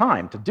better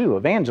time to do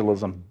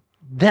evangelism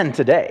than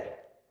today.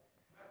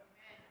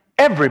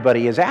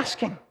 Everybody is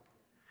asking.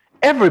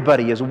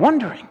 Everybody is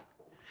wondering.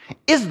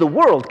 Is the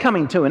world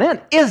coming to an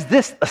end? Is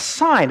this a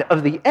sign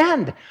of the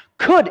end?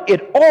 Could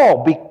it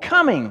all be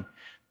coming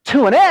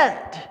to an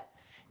end?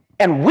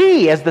 And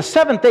we, as the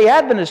Seventh-day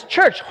Adventist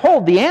Church,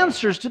 hold the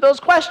answers to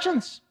those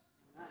questions.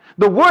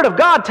 The Word of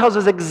God tells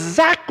us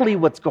exactly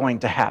what's going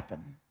to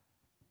happen.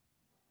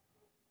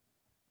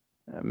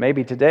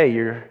 Maybe today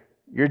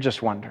you're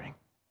just wondering,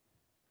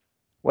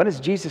 when is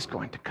Jesus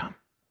going to come?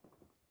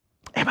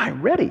 Am I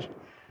ready?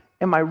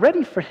 Am I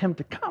ready for him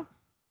to come?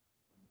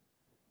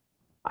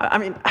 I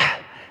mean,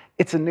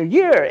 it's a new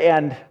year,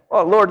 and,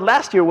 well, Lord,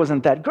 last year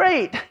wasn't that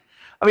great.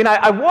 I mean,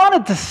 I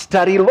wanted to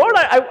study. Lord,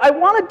 I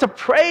wanted to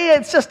pray.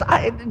 It's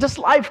just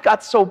life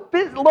got so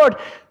busy. Lord,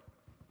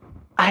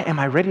 am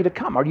I ready to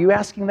come? Are you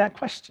asking that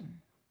question?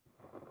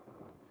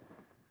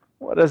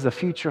 What does the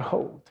future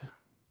hold?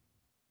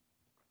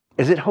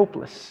 Is it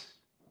hopeless?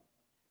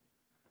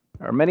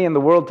 There are many in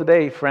the world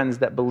today, friends,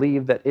 that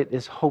believe that it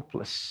is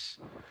hopeless,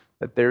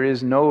 that there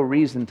is no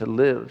reason to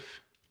live.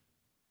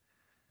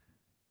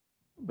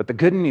 But the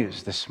good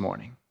news this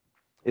morning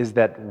is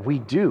that we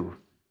do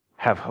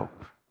have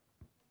hope.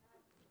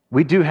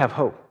 We do have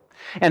hope.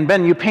 And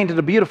Ben, you painted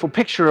a beautiful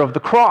picture of the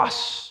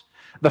cross.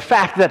 The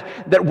fact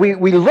that we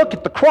look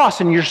at the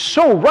cross, and you're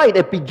so right,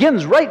 it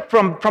begins right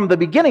from the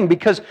beginning,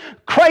 because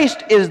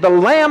Christ is the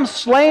Lamb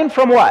slain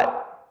from what?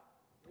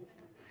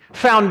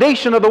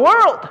 Foundation of the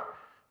world.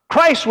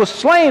 Christ was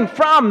slain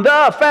from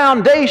the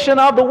foundation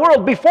of the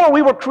world. Before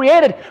we were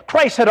created,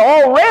 Christ had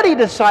already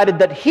decided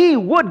that he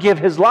would give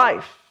his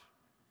life.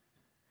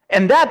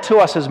 And that to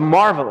us is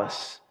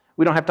marvelous.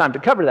 We don't have time to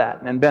cover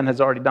that, and Ben has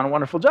already done a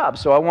wonderful job,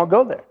 so I won't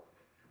go there.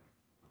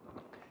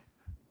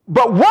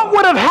 But what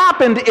would have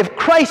happened if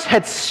Christ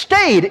had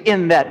stayed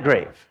in that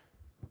grave?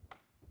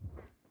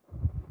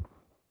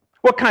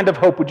 What kind of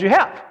hope would you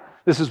have?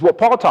 This is what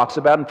Paul talks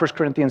about in 1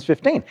 Corinthians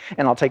 15.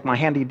 And I'll take my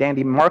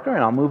handy-dandy marker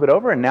and I'll move it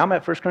over, and now I'm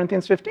at 1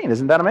 Corinthians 15.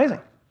 Isn't that amazing?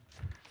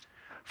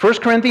 1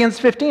 Corinthians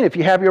 15, if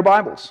you have your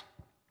Bibles,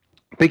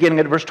 beginning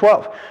at verse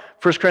 12.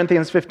 1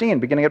 Corinthians 15,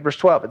 beginning at verse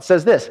 12. It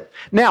says this: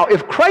 Now,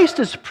 if Christ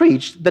is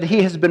preached that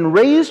he has been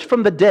raised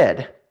from the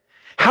dead,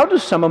 how do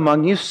some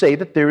among you say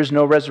that there is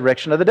no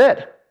resurrection of the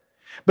dead?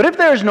 But if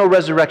there is no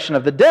resurrection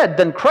of the dead,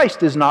 then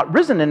Christ is not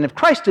risen. And if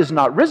Christ is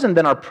not risen,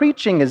 then our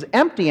preaching is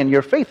empty, and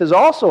your faith is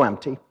also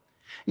empty.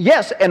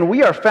 Yes, and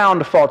we are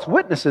found false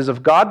witnesses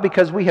of God,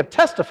 because we have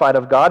testified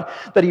of God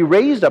that he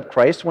raised up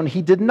Christ when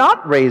he did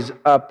not raise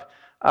up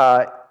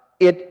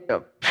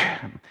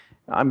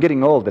I'm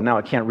getting old, and now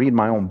I can't read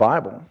my own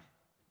Bible.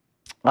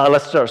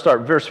 Let's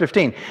start verse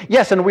 15.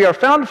 Yes, and we are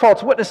found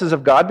false witnesses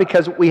of God,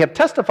 because we have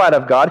testified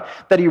of God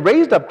that he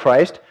raised up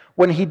Christ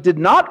when he did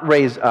not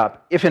raise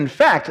up, if in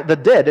fact the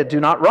dead do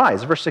not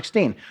rise. Verse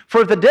 16.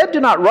 For if the dead do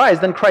not rise,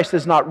 then Christ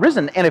is not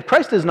risen. And if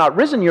Christ is not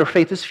risen, your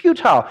faith is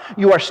futile.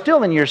 You are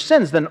still in your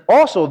sins. Then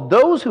also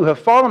those who have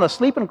fallen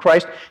asleep in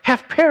Christ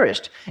have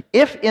perished.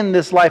 If in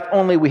this life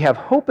only we have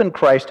hope in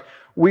Christ,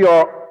 we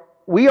are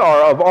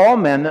of all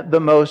men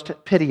the most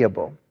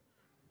pitiable.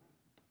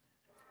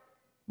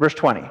 Verse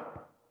 20.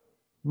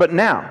 But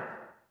now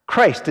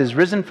Christ is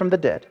risen from the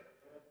dead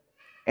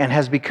and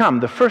has become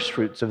the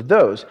firstfruits of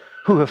those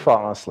who have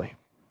fallen asleep.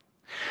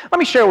 Let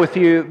me share with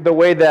you the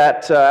way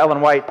that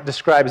Ellen White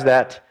describes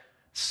that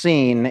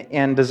scene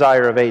in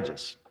Desire of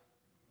Ages.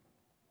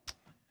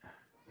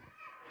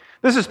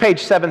 This is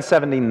page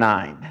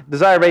 779,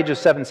 Desire of Ages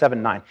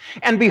 779.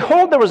 And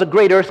behold, there was a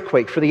great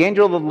earthquake, for the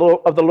angel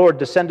of the Lord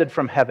descended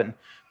from heaven,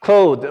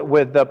 clothed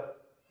with the,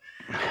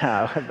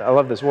 I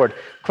love this word,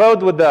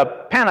 clothed with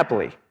the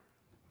panoply.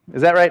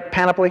 Is that right?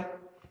 Panoply?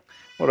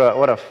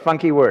 What a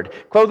funky word.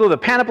 Clothed with the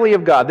panoply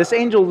of God, this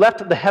angel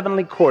left the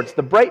heavenly courts.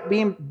 The bright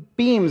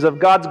beams of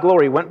God's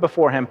glory went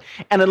before him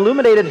and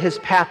illuminated his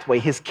pathway.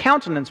 His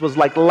countenance was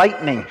like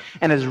lightning,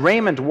 and his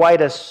raiment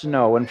white as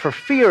snow. And for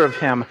fear of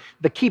him,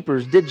 the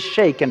keepers did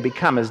shake and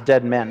become as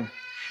dead men.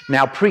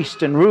 Now,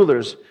 priests and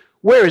rulers,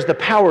 where is the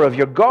power of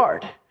your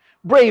guard?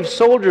 Brave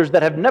soldiers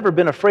that have never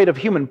been afraid of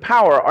human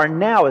power are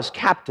now as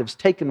captives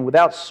taken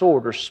without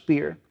sword or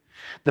spear.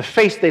 The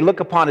face they look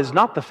upon is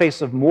not the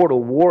face of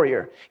mortal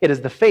warrior. It is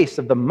the face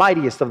of the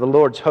mightiest of the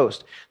Lord's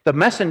host. The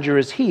messenger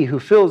is he who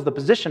fills the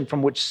position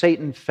from which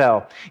Satan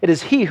fell. It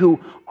is he who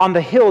on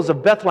the hills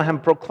of Bethlehem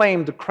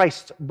proclaimed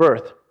Christ's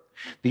birth.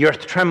 The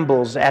earth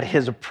trembles at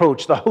his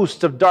approach. The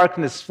hosts of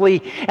darkness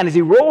flee. And as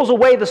he rolls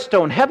away the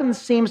stone, heaven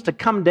seems to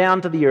come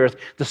down to the earth.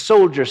 The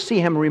soldiers see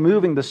him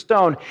removing the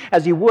stone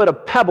as he would a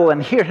pebble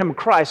and hear him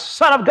cry,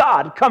 Son of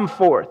God, come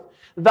forth.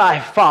 Thy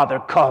Father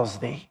calls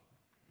thee.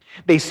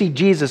 They see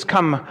Jesus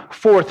come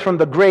forth from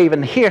the grave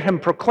and hear him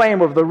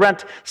proclaim over the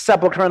rent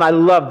sepulchre, and I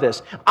love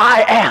this,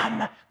 I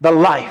am the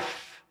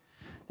life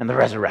and the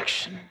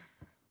resurrection.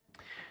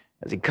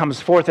 As he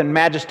comes forth in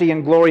majesty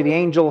and glory, the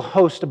angel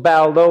host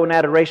bow low in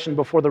adoration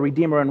before the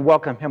Redeemer and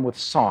welcome him with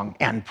song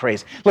and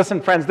praise.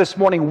 Listen, friends, this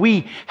morning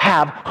we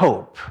have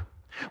hope.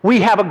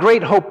 We have a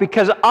great hope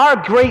because our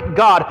great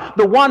God,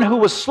 the one who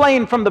was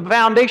slain from the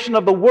foundation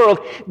of the world,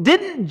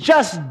 didn't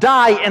just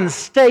die and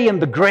stay in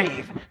the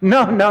grave.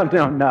 No, no,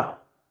 no, no.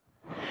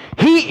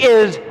 He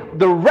is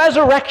the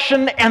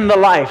resurrection and the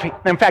life.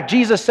 In fact,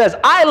 Jesus says,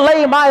 I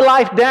lay my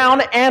life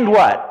down and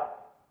what?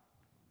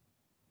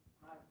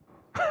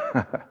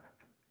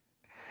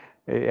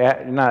 You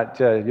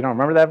don't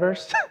remember that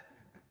verse?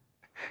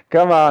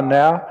 Come on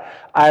now.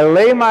 I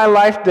lay my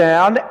life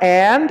down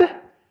and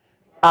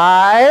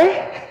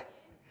I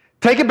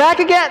take it back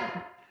again.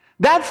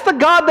 That's the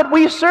God that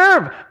we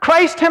serve.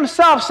 Christ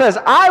himself says,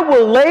 I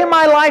will lay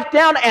my life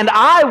down and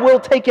I will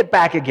take it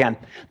back again.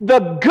 The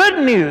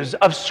good news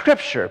of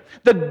Scripture,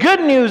 the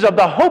good news of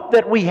the hope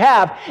that we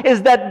have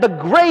is that the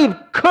grave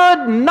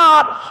could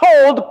not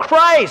hold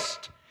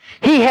Christ.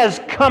 He has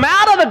come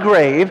out of the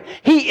grave,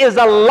 he is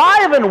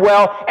alive and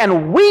well,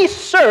 and we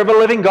serve a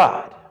living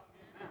God.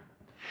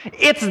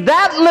 It's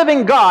that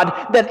living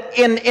God that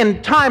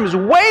in times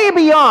way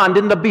beyond,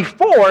 in the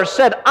before,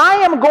 said, I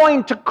am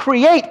going to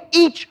create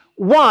each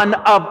one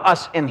of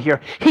us in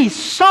here. He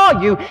saw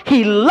you,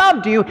 he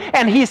loved you,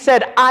 and he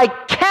said, I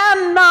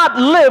cannot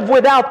live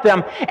without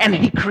them. And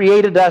he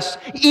created us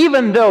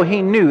even though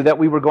he knew that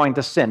we were going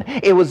to sin.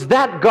 It was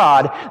that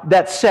God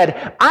that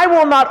said, I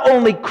will not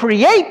only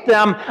create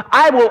them,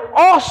 I will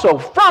also,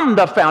 from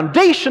the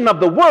foundation of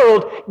the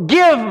world,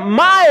 give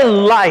my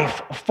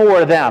life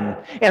for them.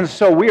 And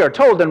so we are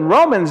told in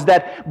Romans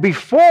that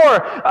before,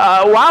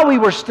 while we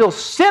were still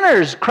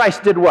sinners,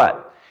 Christ did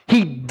what?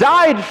 He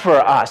died for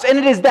us. And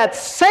it is that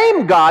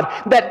same God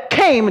that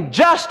came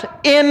just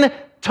in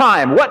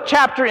time. What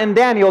chapter in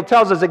Daniel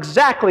tells us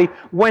exactly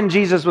when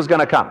Jesus was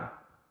going to come?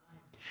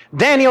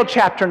 Daniel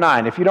chapter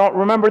 9. If you don't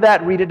remember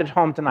that, read it at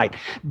home tonight.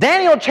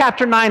 Daniel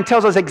chapter 9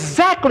 tells us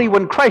exactly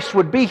when Christ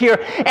would be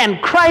here,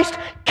 and Christ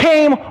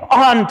came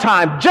on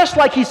time. Just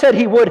like he said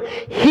he would,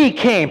 he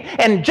came.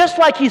 And just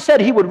like he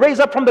said he would raise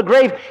up from the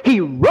grave,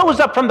 he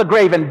rose up from the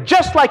grave. And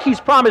just like he's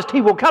promised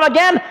he will come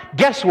again,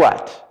 guess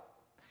what?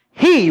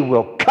 He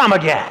will come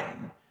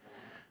again.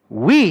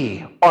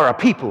 We are a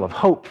people of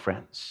hope,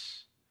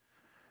 friends.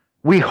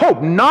 We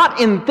hope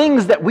not in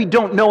things that we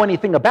don't know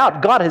anything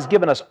about. God has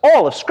given us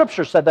all of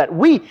Scripture so that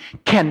we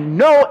can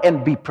know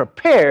and be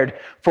prepared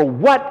for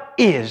what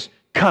is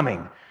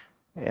coming.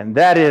 And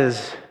that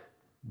is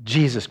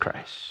Jesus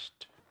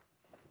Christ.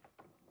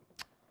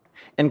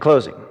 In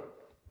closing,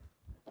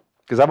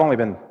 because I've only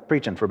been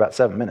preaching for about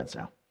 7 minutes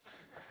now.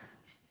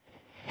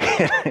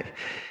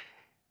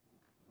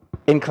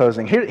 In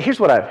closing, here's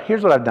what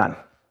I've done.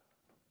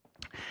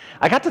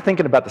 I got to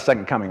thinking about the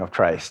second coming of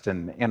Christ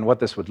and what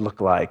this would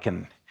look like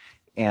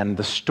and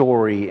the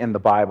story in the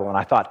Bible, and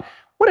I thought,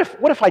 what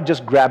if I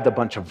just grabbed a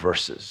bunch of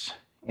verses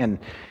and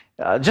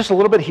just a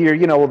little bit here,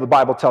 the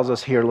Bible tells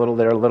us here a little,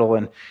 there a little,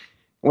 and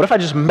what if I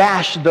just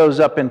mashed those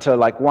up into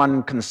like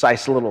one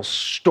concise little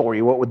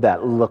story? What would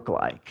that look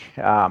like?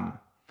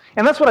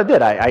 And that's what I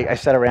did. I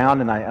sat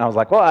around and I was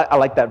like, well, I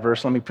like that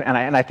verse. And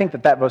I think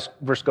that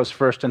verse goes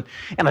first. And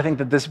I think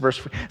that this verse,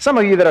 some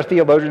of you that are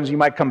theologians, you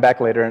might come back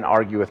later and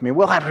argue with me.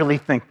 Well, I really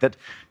think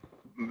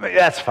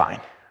that's fine.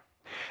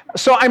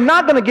 So I'm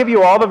not going to give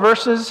you all the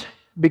verses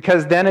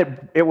because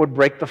then it would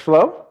break the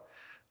flow.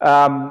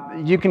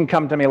 You can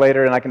come to me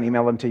later and I can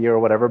email them to you or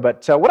whatever.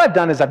 But what I've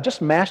done is I've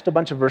just mashed a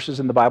bunch of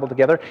verses in the Bible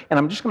together, and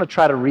I'm just going to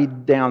try to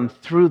read down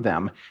through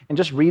them and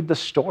just read the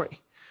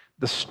story.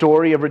 The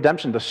story of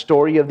redemption, the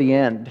story of the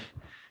end.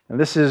 And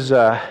this is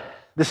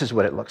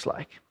what it looks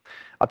like.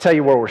 I'll tell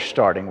you where we're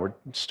starting. We're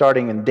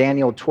starting in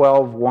Daniel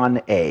 12,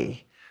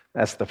 1a.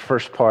 That's the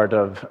first part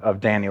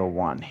of Daniel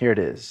 1. Here it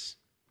is.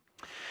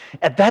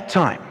 At that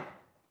time,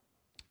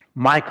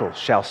 Michael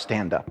shall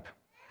stand up,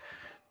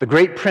 the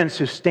great prince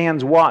who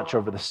stands watch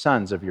over the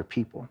sons of your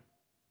people.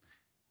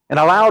 And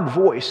a loud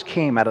voice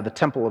came out of the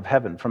temple of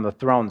heaven from the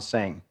throne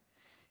saying,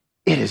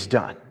 it is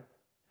done.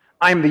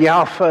 I am the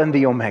Alpha and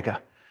the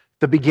Omega,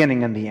 the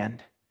beginning and the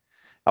end.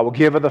 I will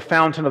give of the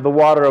fountain of the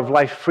water of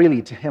life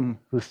freely to him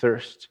who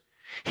thirsts.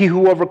 He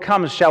who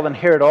overcomes shall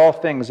inherit all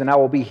things, and I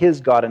will be his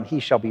God, and he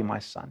shall be my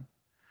son.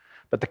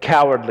 But the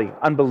cowardly,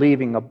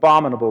 unbelieving,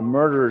 abominable,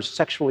 murderers,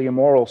 sexually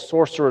immoral,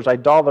 sorcerers,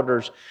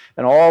 idolaters,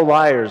 and all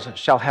liars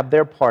shall have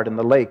their part in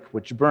the lake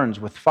which burns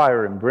with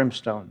fire and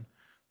brimstone,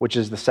 which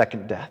is the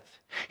second death.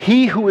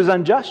 He who is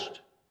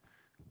unjust,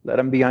 let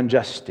him be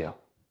unjust still.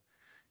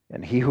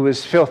 And he who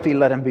is filthy,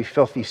 let him be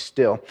filthy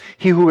still.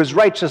 He who is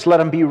righteous, let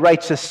him be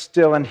righteous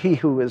still. And he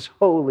who is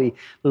holy,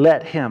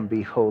 let him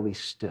be holy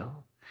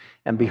still.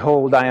 And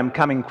behold, I am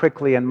coming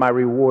quickly, and my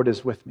reward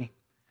is with me,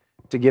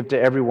 to give to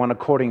everyone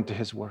according to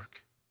his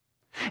work.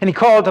 And he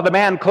called to the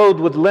man clothed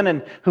with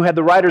linen, who had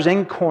the writer's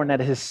inkhorn at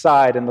his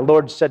side. And the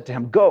Lord said to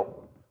him, Go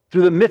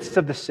through the midst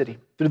of the city,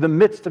 through the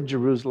midst of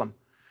Jerusalem,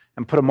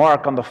 and put a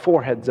mark on the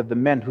foreheads of the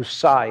men who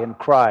sigh and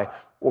cry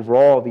over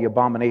all the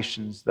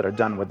abominations that are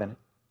done within it.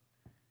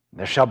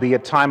 There shall be a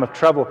time of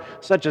trouble,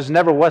 such as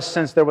never was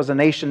since there was a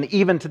nation,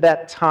 even to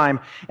that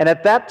time. And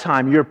at that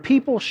time your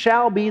people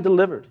shall be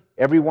delivered,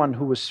 everyone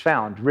who was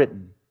found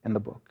written in the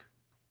book.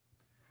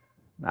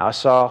 Now I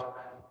saw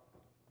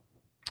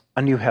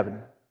a new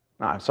heaven.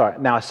 Now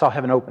I saw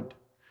heaven opened,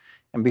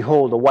 and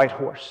behold, a white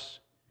horse.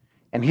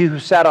 And he who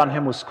sat on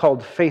him was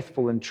called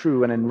Faithful and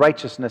True, and in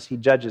righteousness he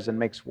judges and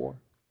makes war.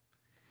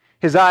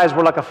 His eyes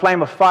were like a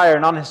flame of fire,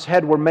 and on his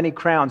head were many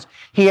crowns.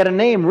 He had a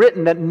name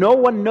written that no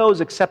one knows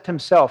except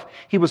himself.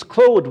 He was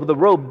clothed with a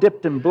robe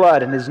dipped in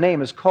blood, and his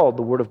name is called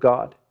the Word of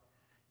God.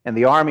 And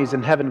the armies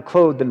in heaven,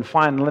 clothed in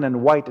fine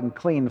linen, white and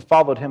clean,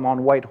 followed him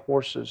on white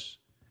horses.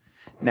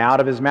 Now out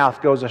of his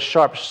mouth goes a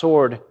sharp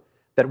sword,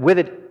 that with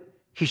it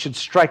he should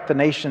strike the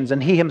nations,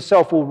 and he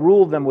himself will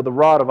rule them with a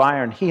rod of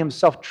iron. He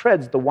himself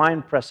treads the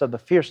winepress of the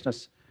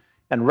fierceness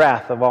and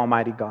wrath of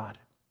Almighty God.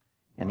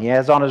 And he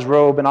has on his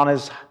robe and on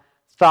his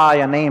thigh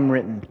a name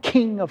written,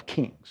 King of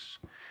Kings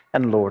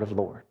and Lord of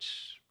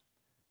Lords.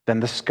 Then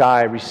the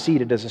sky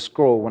receded as a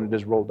scroll when it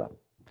is rolled up.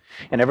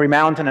 And every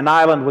mountain and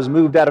island was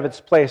moved out of its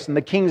place. And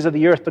the kings of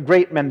the earth, the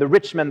great men, the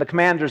rich men, the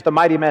commanders, the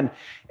mighty men,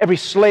 every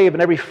slave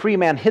and every free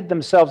man hid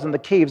themselves in the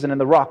caves and in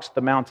the rocks of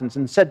the mountains,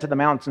 and said to the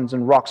mountains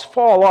and rocks,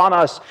 Fall on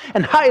us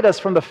and hide us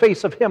from the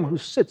face of him who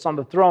sits on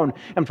the throne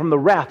and from the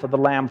wrath of the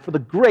Lamb. For the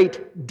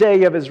great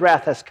day of his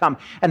wrath has come.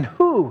 And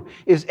who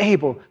is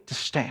able to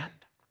stand?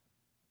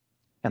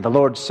 And the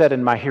Lord said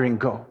in my hearing,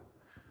 Go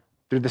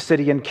through the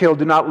city and kill.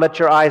 Do not let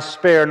your eyes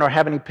spare, nor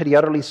have any pity.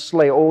 Utterly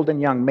slay old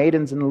and young,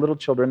 maidens and little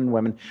children and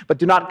women. But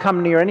do not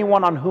come near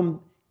anyone on whom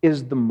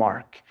is the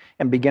mark,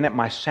 and begin at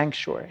my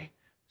sanctuary.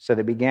 So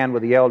they began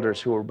with the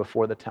elders who were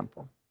before the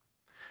temple.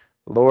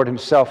 The Lord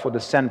himself will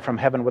descend from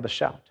heaven with a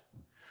shout,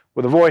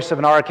 with the voice of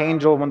an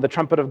archangel, when the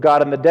trumpet of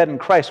God, and the dead in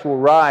Christ will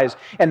rise.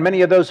 And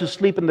many of those who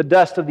sleep in the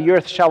dust of the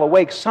earth shall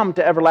awake, some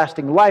to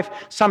everlasting life,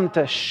 some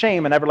to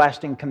shame and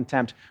everlasting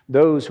contempt.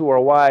 Those who are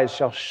wise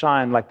shall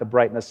shine like the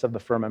brightness of the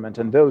firmament,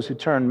 and those who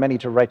turn many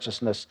to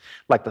righteousness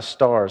like the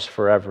stars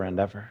forever and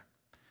ever.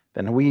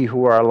 Then we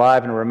who are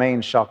alive and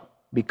remain shall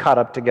be caught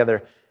up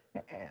together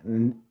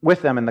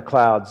with them in the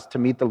clouds to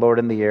meet the Lord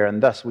in the air,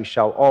 and thus we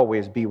shall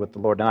always be with the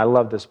Lord. And I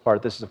love this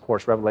part. This is, of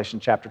course, Revelation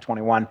chapter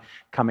 21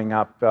 coming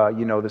up.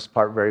 You know this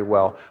part very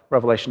well.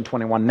 Revelation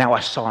 21, Now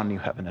I saw a new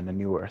heaven and a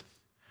new earth.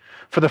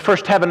 For the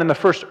first heaven and the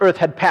first earth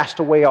had passed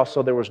away,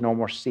 also there was no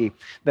more sea.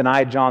 Then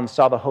I, John,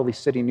 saw the holy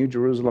city, New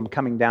Jerusalem,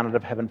 coming down out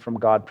of heaven from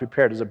God,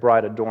 prepared as a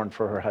bride adorned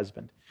for her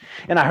husband.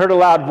 And I heard a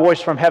loud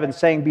voice from heaven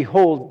saying,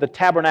 Behold, the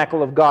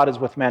tabernacle of God is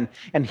with men,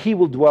 and he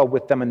will dwell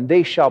with them, and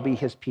they shall be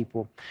his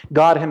people.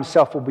 God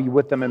himself will be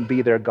with them and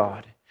be their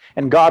God.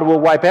 And God will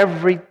wipe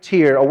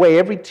away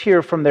every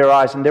tear from their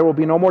eyes, and there will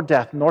be no more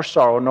death, nor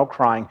sorrow, nor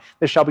crying.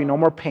 There shall be no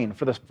more pain,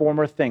 for the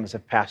former things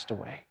have passed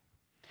away.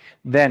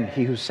 Then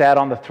he who sat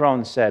on the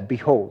throne said,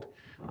 Behold,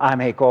 I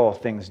make all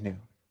things new.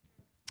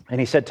 And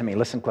he said to me,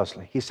 listen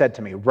closely, he said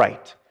to me,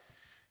 Write,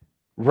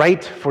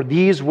 for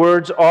these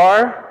words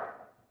are,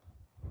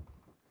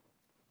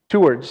 two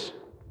words,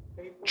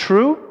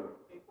 true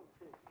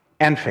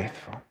and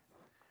faithful.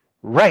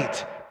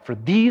 Write, for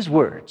these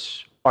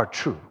words are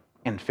true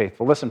and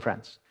faithful. Listen,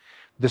 friends,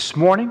 this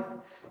morning,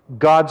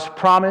 God's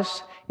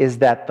promise is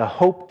that the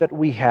hope that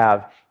we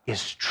have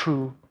is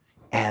true,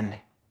 and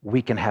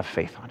we can have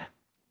faith on it.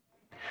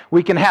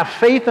 We can have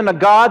faith in a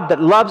God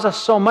that loves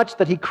us so much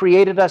that he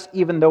created us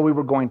even though we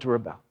were going to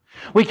rebel.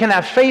 We can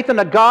have faith in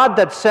a God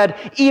that said,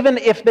 even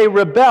if they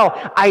rebel,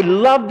 I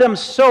love them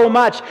so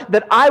much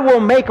that I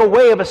will make a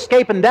way of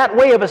escape, and that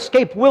way of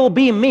escape will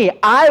be me.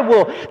 I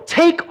will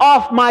take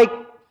off my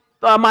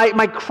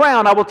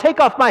crown. I will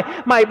take off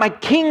my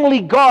kingly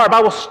garb.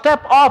 I will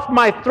step off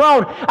my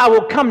throne. I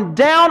will come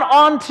down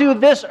onto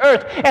this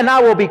earth, and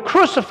I will be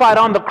crucified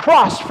on the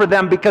cross for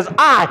them, because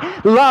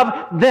I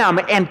love them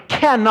and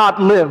cannot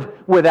live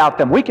without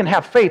them. We can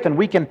have faith, and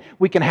we can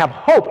have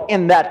hope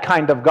in that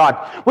kind of God.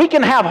 We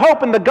can have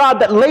hope in the God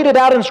that laid it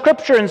out in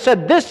Scripture and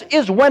said, this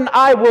is when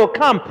I will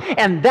come,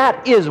 and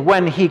that is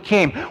when he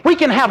came. We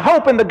can have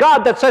hope in the God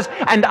that says,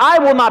 and I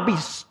will not be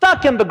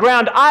stuck in the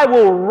ground, I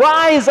will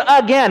rise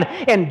again.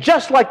 And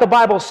just like the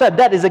Bible said,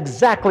 that is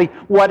exactly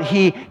what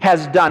he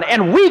has done.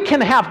 And we can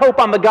have hope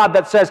on the God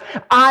that says,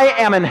 I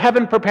am in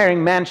heaven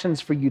preparing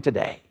mansions for you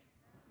today.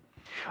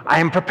 I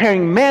am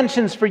preparing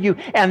mansions for you,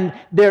 and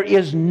there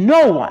is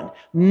no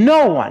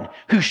one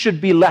who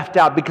should be left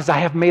out, because I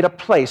have made a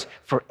place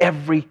for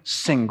every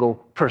single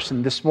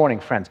person. This morning,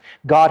 friends,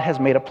 God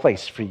has made a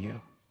place for you.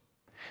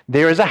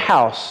 There is a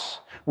house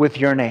with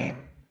your name,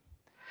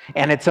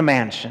 and it's a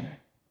mansion,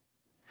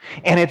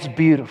 and it's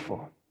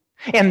beautiful.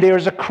 And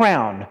there's a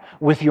crown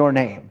with your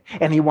name,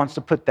 and he wants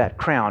to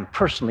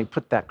personally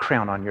put that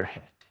crown on your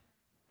head.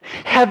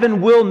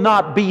 Heaven will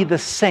not be the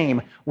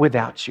same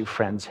without you,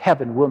 friends.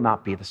 Heaven will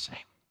not be the same.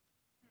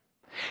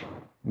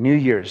 New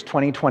Year's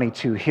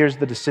 2022, here's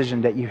the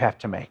decision that you have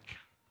to make.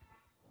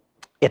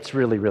 It's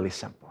really, really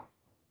simple.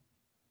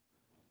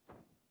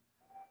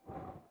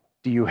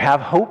 Do you have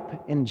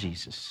hope in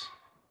Jesus?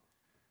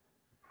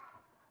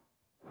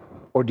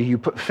 Or do you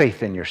put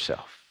faith in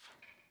yourself?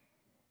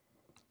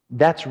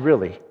 That is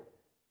really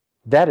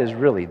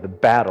the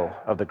battle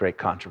of the great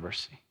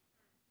controversy.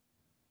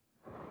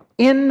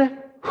 In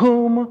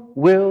whom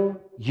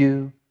will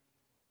you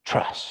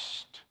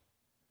trust?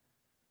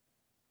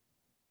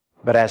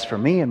 But as for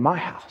me and my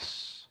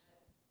house,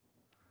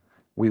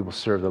 we will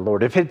serve the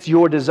Lord. If it's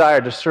your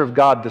desire to serve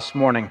God this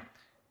morning,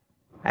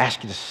 I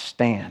ask you to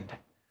stand.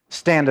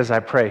 Stand as I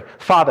pray.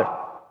 Father,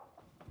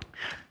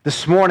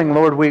 this morning,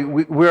 Lord,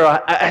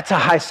 it's a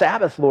high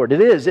Sabbath, Lord. It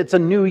is. It's a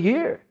new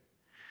year.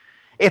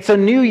 It's a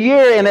new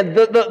year, and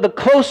the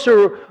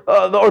closer,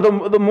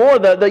 the more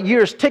the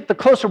years tick, the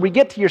closer we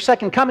get to your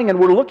second coming, and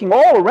we're looking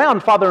all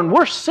around, Father, and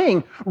we're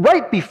seeing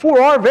right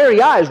before our very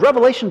eyes,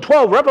 Revelation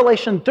 12,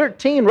 Revelation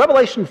 13,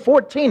 Revelation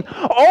 14,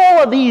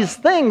 all of these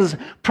things,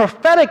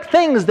 prophetic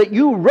things that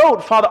you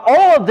wrote, Father,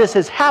 all of this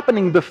is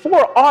happening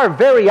before our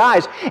very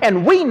eyes,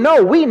 and we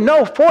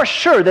know for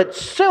sure that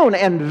soon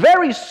and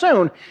very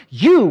soon,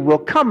 you will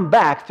come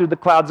back through the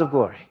clouds of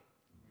glory.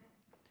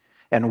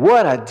 And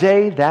what a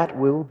day that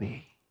will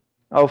be.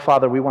 Oh,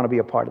 Father, we want to be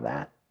a part of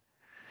that.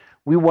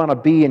 We want to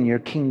be in your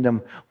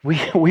kingdom.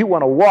 We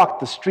want to walk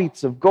the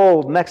streets of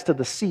gold next to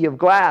the sea of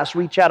glass,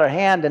 reach out our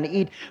hand and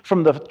eat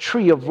from the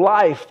tree of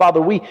life. Father,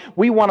 we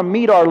want to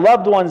meet our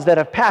loved ones that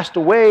have passed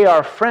away,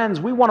 our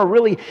friends. We want to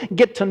really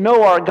get to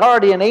know our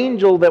guardian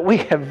angel that we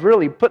have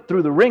really put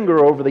through the ringer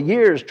over the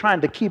years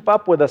trying to keep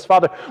up with us.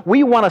 Father,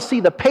 we want to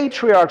see the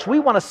patriarchs. We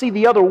want to see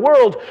the other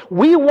world.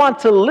 We want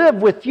to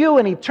live with you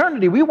in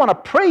eternity. We want to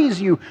praise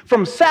you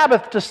from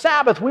Sabbath to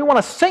Sabbath. We want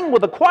to sing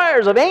with the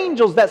choirs of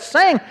angels that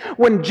sang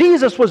when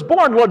Jesus was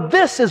born. Lord,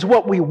 this is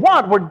what we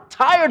want. We're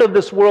tired of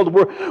this world.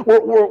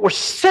 We're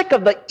sick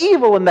of the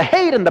evil and the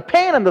hate and the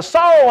pain and the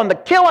sorrow and the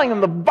killing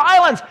and the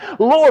violence.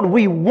 Lord,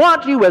 we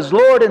want you as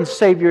Lord and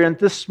Savior. And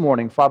this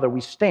morning, Father,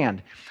 we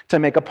stand to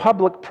make a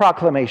public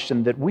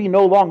proclamation that we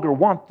no longer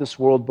want this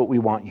world, but we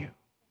want you.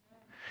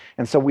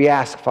 And so we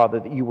ask, Father,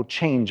 that you will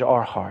change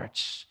our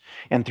hearts.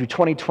 And through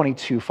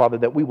 2022, Father,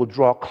 that we will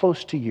draw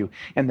close to you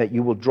and that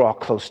you will draw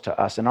close to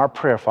us. And our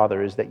prayer,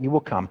 Father, is that you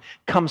will come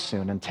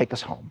soon and take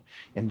us home.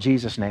 In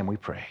Jesus' name we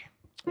pray.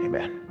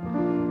 Amen.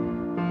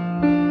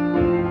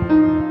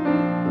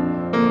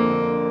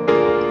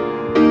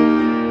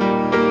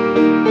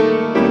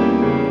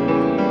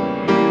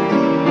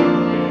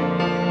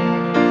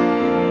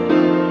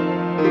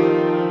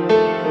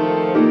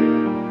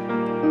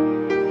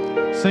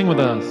 Sing with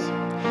us.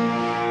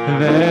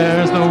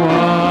 There's the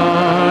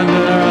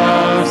wonder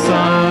of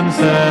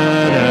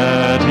sunset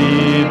at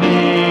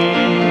evening,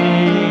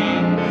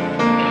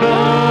 the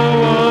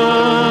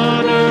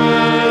wonder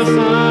of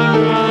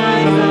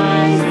sunrise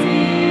I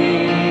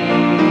see,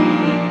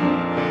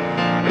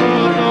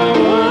 of the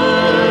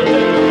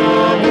wonder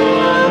of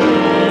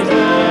wonders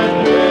that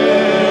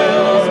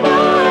thrills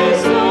my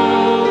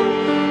soul,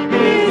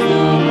 is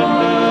the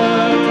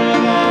wonder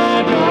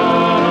that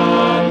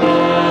God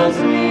loves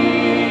me.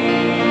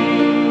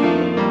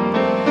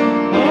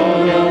 Oh,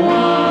 the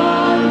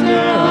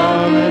wonder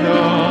of it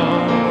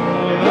all.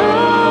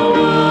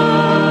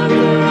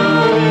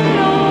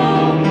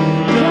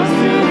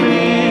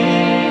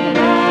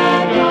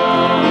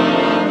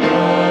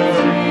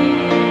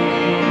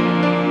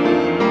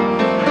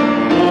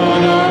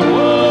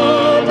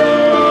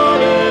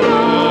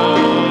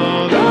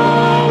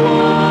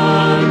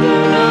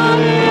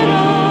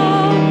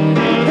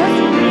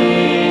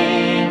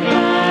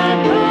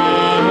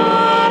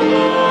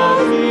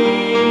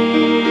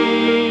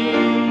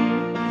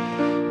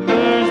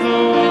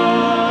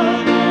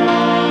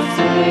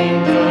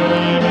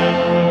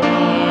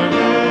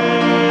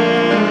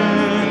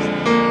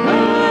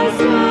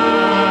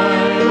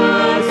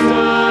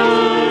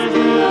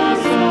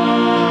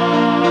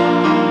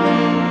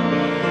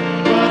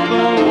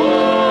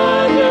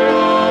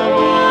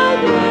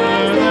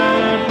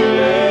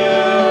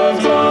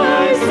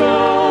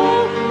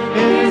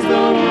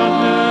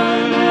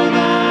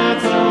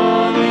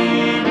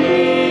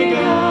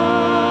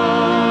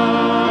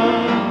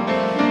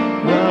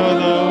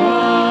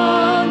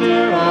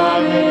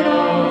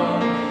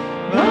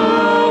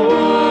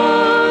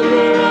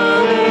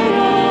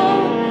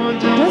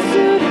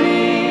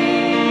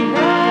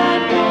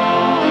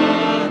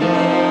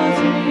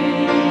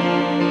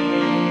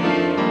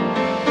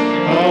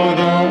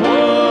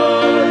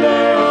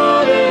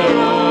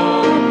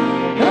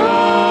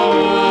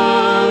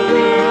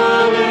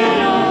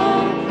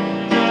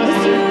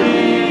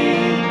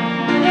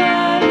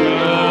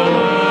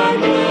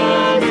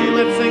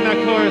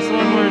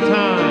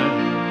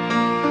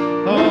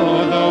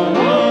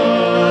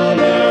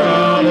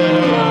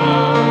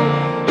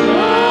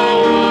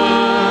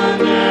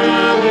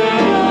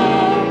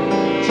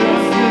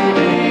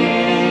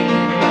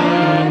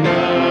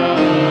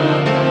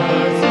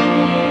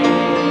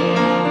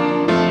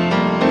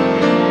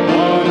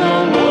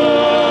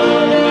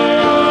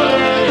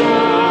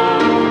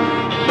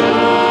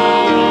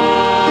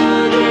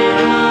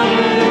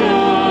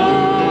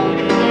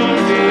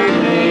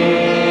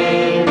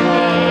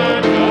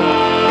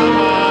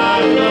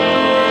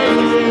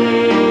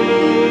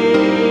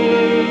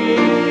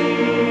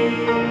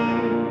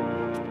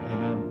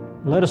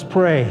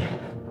 pray.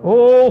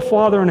 Oh,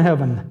 Father in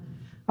heaven,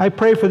 I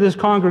pray for this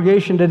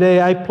congregation today.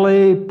 I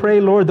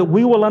pray, Lord, that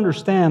we will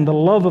understand the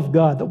love of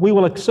God, that we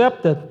will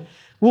accept it.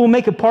 We will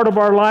make it part of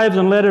our lives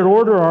and let it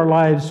order our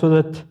lives so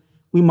that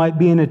we might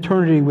be in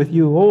eternity with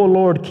you. Oh,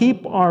 Lord,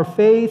 keep our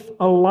faith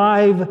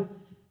alive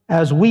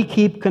as we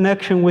keep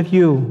connection with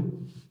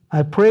you.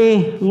 I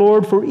pray,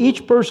 Lord, for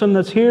each person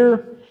that's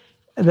here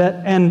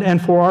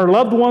and for our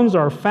loved ones,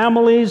 our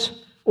families.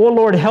 Oh,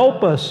 Lord,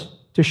 help us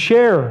to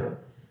share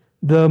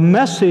the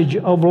message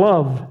of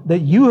love that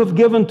you have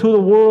given to the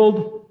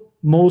world,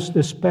 most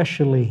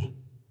especially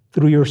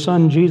through your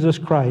Son, Jesus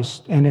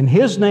Christ. And in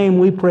His name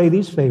we pray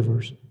these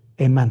favors.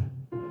 Amen.